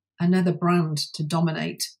want another brand to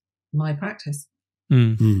dominate my practice?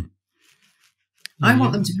 I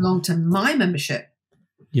want them to belong to my membership.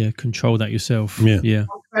 Yeah, control that yourself. Yeah.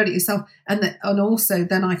 control it yourself, and also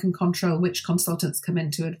then I can control which consultants come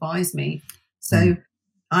in to advise me. So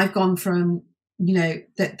I've gone from,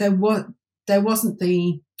 that there wasn't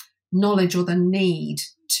the knowledge or the need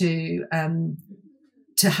to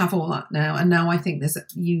have all that now, and now I think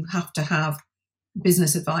you have to have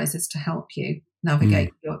business advisors to help you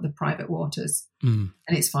navigate the private waters, and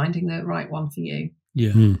it's finding the right one for you.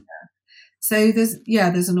 So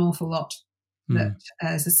there's an awful lot that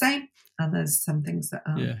is the same, and there's some things that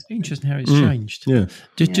aren't. Yeah, interesting how it's changed. Yeah,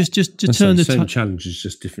 just to turn the same challenges,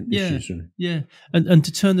 just different issues. Really. Yeah, and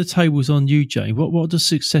to turn the tables on you, Jane. What does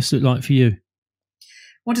success look like for you?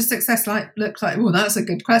 What does success look like? Well, that's a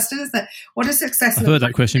good question, isn't it? What does success look like? I've heard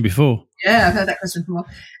that question before. Yeah, I've heard that question before.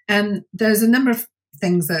 There's a number of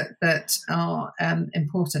things that are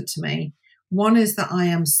important to me. One is that I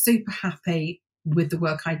am super happy with the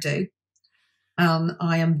work I do.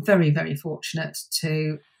 I am very, very fortunate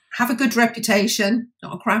to have a good reputation,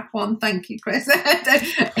 not a crap one. Thank you, Chris.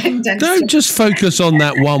 Don't just focus on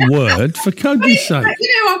that one word, for goodness sake.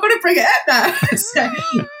 I've got to bring it up now. So,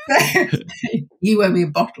 you owe me a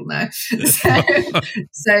bottle now.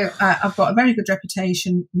 So I've got a very good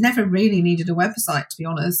reputation. Never really needed a website, to be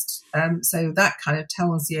honest. So that kind of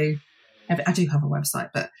tells you. I do have a website,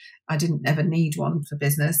 but I didn't ever need one for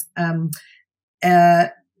business.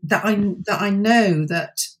 That I know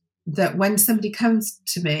that when somebody comes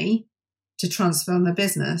to me to transform their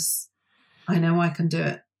business, I know I can do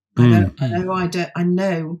it. I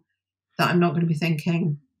know that I'm not going to be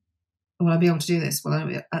thinking, will I be able to do this?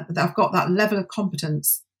 I've got that level of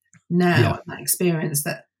competence now, and that experience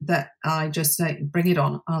that I just say, bring it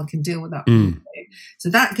on. I can deal with that. So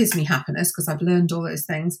that gives me happiness because I've learned all those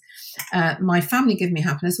things. My family give me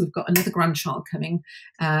happiness. We've got another grandchild coming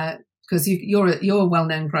because you're a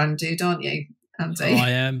well-known grand dude, aren't you, Andy? I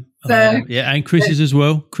am. Yeah, and Chris is as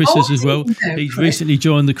well. Chris is as well. He's recently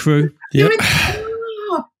joined the crew.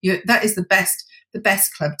 That is the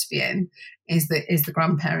best club to be in is the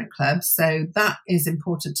grandparent club. So that is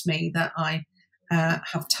important to me that I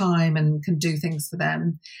have time and can do things for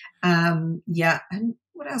them. And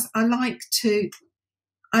what else? I like to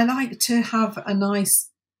have a nice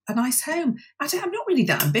home. I'm not really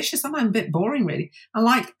that ambitious. I'm a bit boring, really.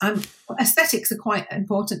 Aesthetics are quite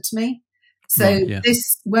important to me. So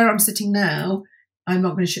this, where I'm sitting now, I'm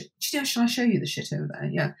not going to shall I show you the shit over there?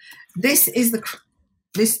 Yeah. This is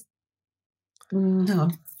hang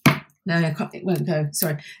on. No, it won't go.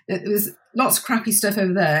 Sorry. There's lots of crappy stuff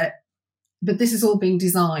over there, but this is all being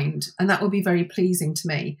designed, and that will be very pleasing to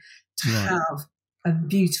me to have a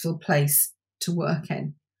beautiful place to work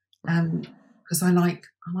in. Because I like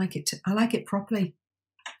it properly.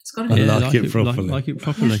 It's got to be. I like it properly. Like it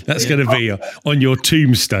properly. That's going to be on your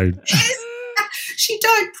tombstone. She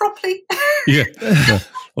died properly. Yeah.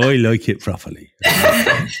 I like it properly.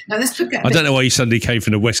 Now, let's look at I don't know why you suddenly came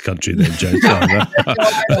from the West Country then, Joe.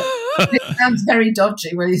 It sounds very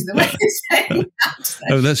dodgy when he's the way he's saying that.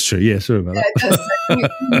 Oh, that's true. Yeah, sorry about that.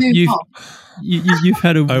 You've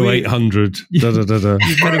had a 0800.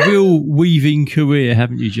 You've had a real weaving career,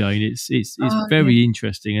 haven't you, Jane? It's very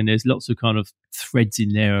interesting, and there's lots of kind of threads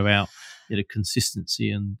in there about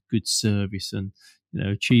consistency and good service and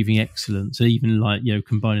achieving excellence, and even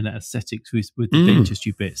combining that aesthetics with the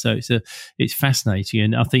dentistry bit. So it's fascinating,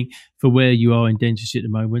 and I think for where you are in dentistry at the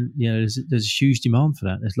moment, there's a huge demand for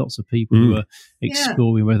that. There's lots of people who are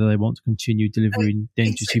exploring whether they want to continue delivering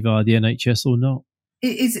dentistry via the NHS or not.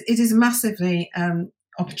 It is massively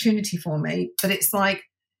opportunity for me, but it's like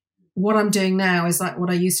what I'm doing now is like what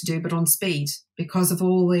I used to do, but on speed, because of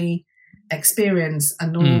all the experience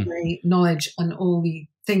and all the knowledge and all the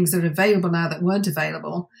things that are available now that weren't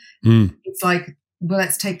available. It's like, well,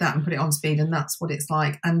 let's take that and put it on speed, and that's what it's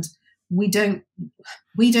like. And we don't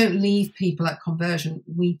leave people at conversion.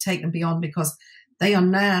 We take them beyond because they are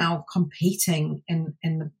now competing in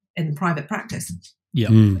the private practice. Yeah,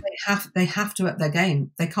 they have to up their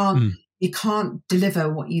game. They can't. You can't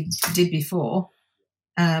deliver what you did before,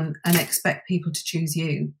 and expect people to choose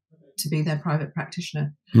you to be their private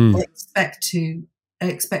practitioner. Or expect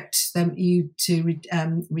you to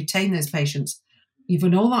retain those patients. You've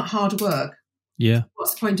done all that hard work. Yeah.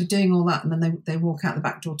 What's the point of doing all that? And then they walk out the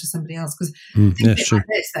back door to somebody else. Because true. Like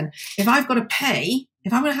this, then if I'm going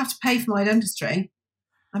to have to pay for my dentistry,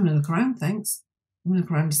 I'm going to look around. Thanks. I'm going to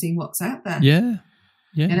look around to see what's out there. Yeah.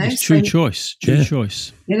 Yeah. It's true choice. True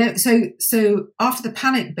choice. So after the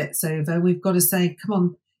panic bit's over, we've got to say, come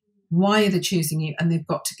on, why are they choosing you? And they've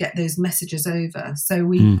got to get those messages over. So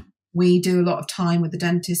we do a lot of time with the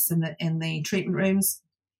dentists in the treatment rooms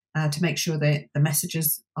to make sure that the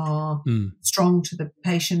messages are strong to the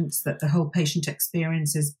patients, that the whole patient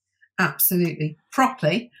experience is absolutely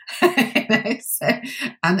properly,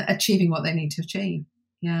 and achieving what they need to achieve.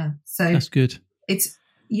 Yeah, so That's good. it's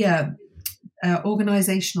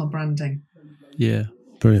organizational branding. Yeah,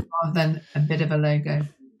 brilliant. Rather than a bit of a logo.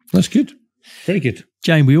 That's good. Very good.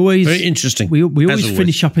 Jane, we always Very interesting. We always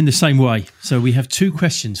finish up in the same way. So we have 2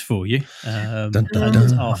 questions for you. Dun, dun,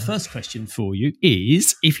 dun. Our first question for you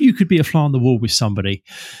is: if you could be a fly on the wall with somebody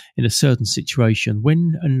in a certain situation,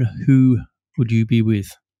 when and who would you be with?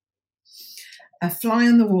 A fly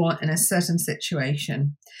on the wall in a certain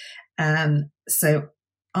situation. So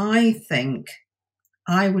I think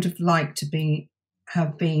I would have liked to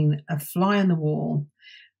have been a fly on the wall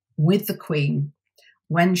with the Queen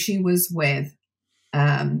when she was with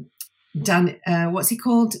what's he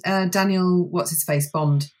called? Daniel, what's his face?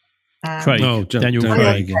 Bond. Craig. Daniel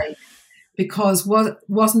Craig. Because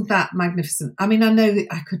wasn't that magnificent? I mean, I know that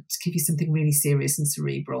I could give you something really serious and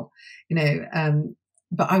cerebral,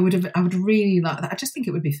 but I would really like that. I just think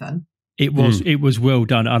it would be fun. It was well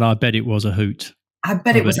done, and I bet it was a hoot. I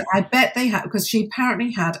bet it was. I bet they had, because she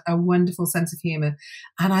apparently had a wonderful sense of humour,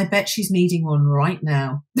 and I bet she's needing one right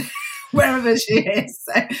now, wherever she is.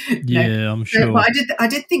 So, yeah, I'm sure. But I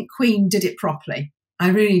did think Queen did it properly. I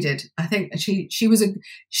really did. I think she was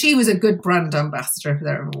a good brand ambassador if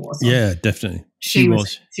there ever was. Yeah, definitely. She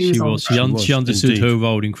was. She understood her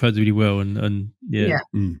role incredibly well, and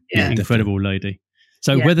incredible lady.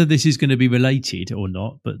 So whether this is going to be related or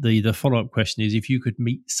not, but the follow-up question is, if you could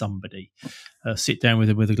meet somebody, sit down with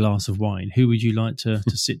them with a glass of wine, who would you like to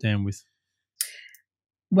sit down with?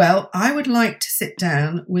 Well, I would like to sit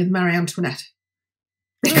down with Marie Antoinette.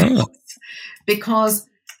 Because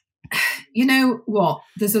you know what?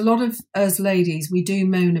 There's a lot of us ladies, we do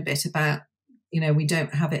moan a bit about, we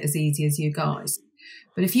don't have it as easy as you guys.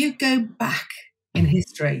 But if you go back in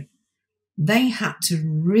history, they had to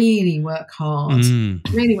really work hard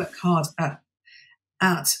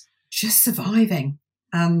at just surviving,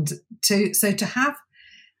 and to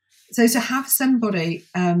have somebody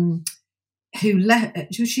who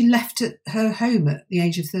left her home at the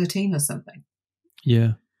age of 13 or something.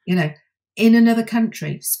 Yeah, in another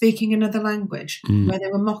country, speaking another language, where they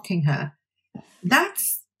were mocking her.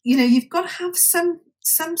 That's you've got to have some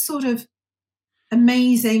sort of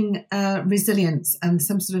amazing resilience and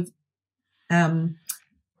some sort of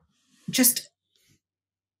just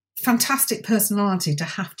fantastic personality to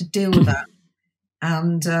have to deal with that.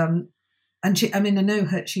 And she, I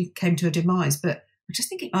know she came to a demise, but I just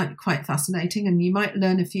think it might be quite fascinating, and you might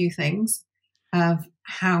learn a few things of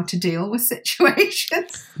how to deal with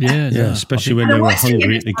situations. Yeah, especially when they were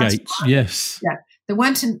hungry at the gates. Yes. Yeah. There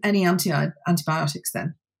weren't any antibiotics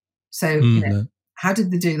then. So, how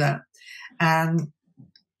did they do that? I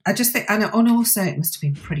just think, and also it must have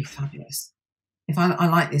been pretty fabulous. If I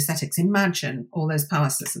like the aesthetics, imagine all those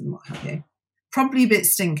palaces and what have you. Probably a bit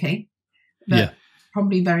stinky, but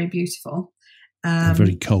probably very beautiful. And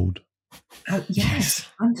very cold. Yes,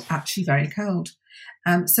 and actually very cold.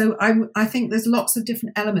 So I think there's lots of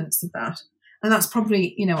different elements of that. And that's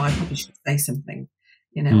probably, I probably should say something,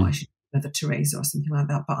 I should Mother Teresa or something like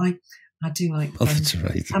that. But I do like Mother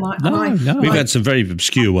Teresa. No. We've had some very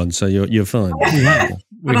obscure ones, so you're fine. I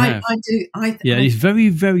do. It's very,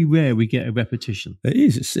 very rare we get a repetition. It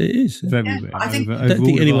is. Very rare. I don't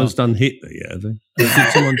think anyone's done Hitler yet, have they?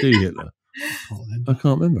 Did someone do Hitler? I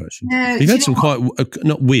can't remember, actually. No, we've had some quite,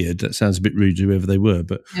 not weird, that sounds a bit rude to whoever they were,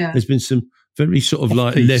 but there's been some very sort of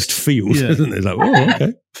like left field, hasn't there? Like,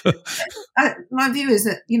 okay. My view is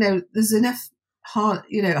that, there's enough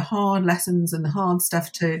hard lessons and hard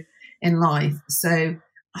stuff in life. So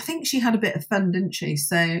I think she had a bit of fun, didn't she?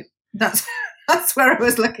 So that's where I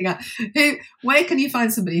was looking at. Where can you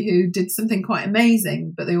find somebody who did something quite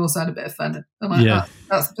amazing, but they also had a bit of fun? I'm like,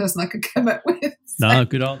 that's the person I could come up with. So. No,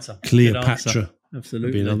 good answer. Cleopatra.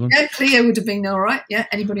 Absolutely. Yeah, Cleo would have been all right. Yeah,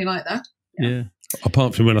 anybody like that? Yeah.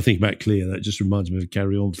 Apart from when I think about Cleo, that just reminds me of a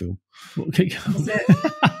Carry On film.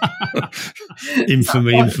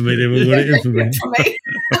 Infamy.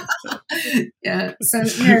 Yeah. So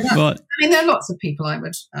right. there are lots of people I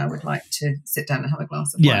would like to sit down and have a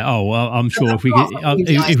glass of wine. Yeah. Oh, well, I'm sure if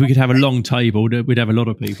we could have a long table, we'd have a lot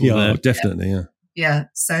of people there. Definitely. Yeah. Yeah.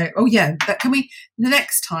 So, but can we, the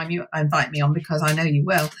next time you invite me on, because I know you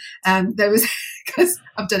will, because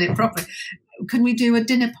I've done it properly, can we do a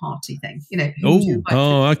dinner party thing?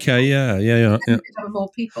 Okay. Yeah. We could have more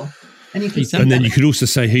people. And you can Exactly. And then you could also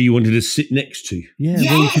say who you wanted to sit next to. Yeah,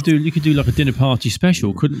 well, you could do like a dinner party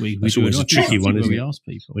special, couldn't we? That's always a tricky one, isn't we it? ask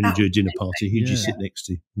people. When you do a dinner party, who do you sit next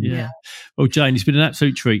to? Yeah. Well, Jane, it's been an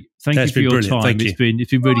absolute treat. Thank you for your brilliant. time. Thank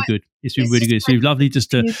It's been really good. It's been It's really good. just It's been lovely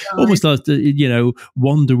just to almost like to,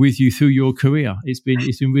 wander with you through your career. It's been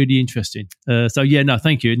really interesting.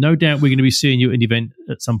 Thank you. No doubt we're going to be seeing you at an event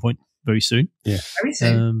at some point very soon. Yeah. Very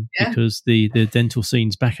soon. Because the dental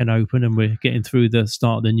scene's back and open, and we're getting through the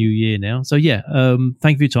start of the new year now. So thank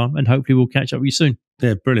you for your time, and hopefully we'll catch up with you soon.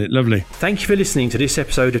 Yeah, brilliant. Lovely. Thank you for listening to this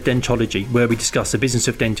episode of Dentology, where we discuss the business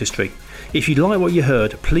of dentistry. If you like what you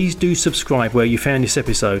heard, please do subscribe where you found this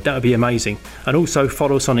episode. That would be amazing. And also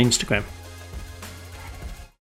follow us on Instagram.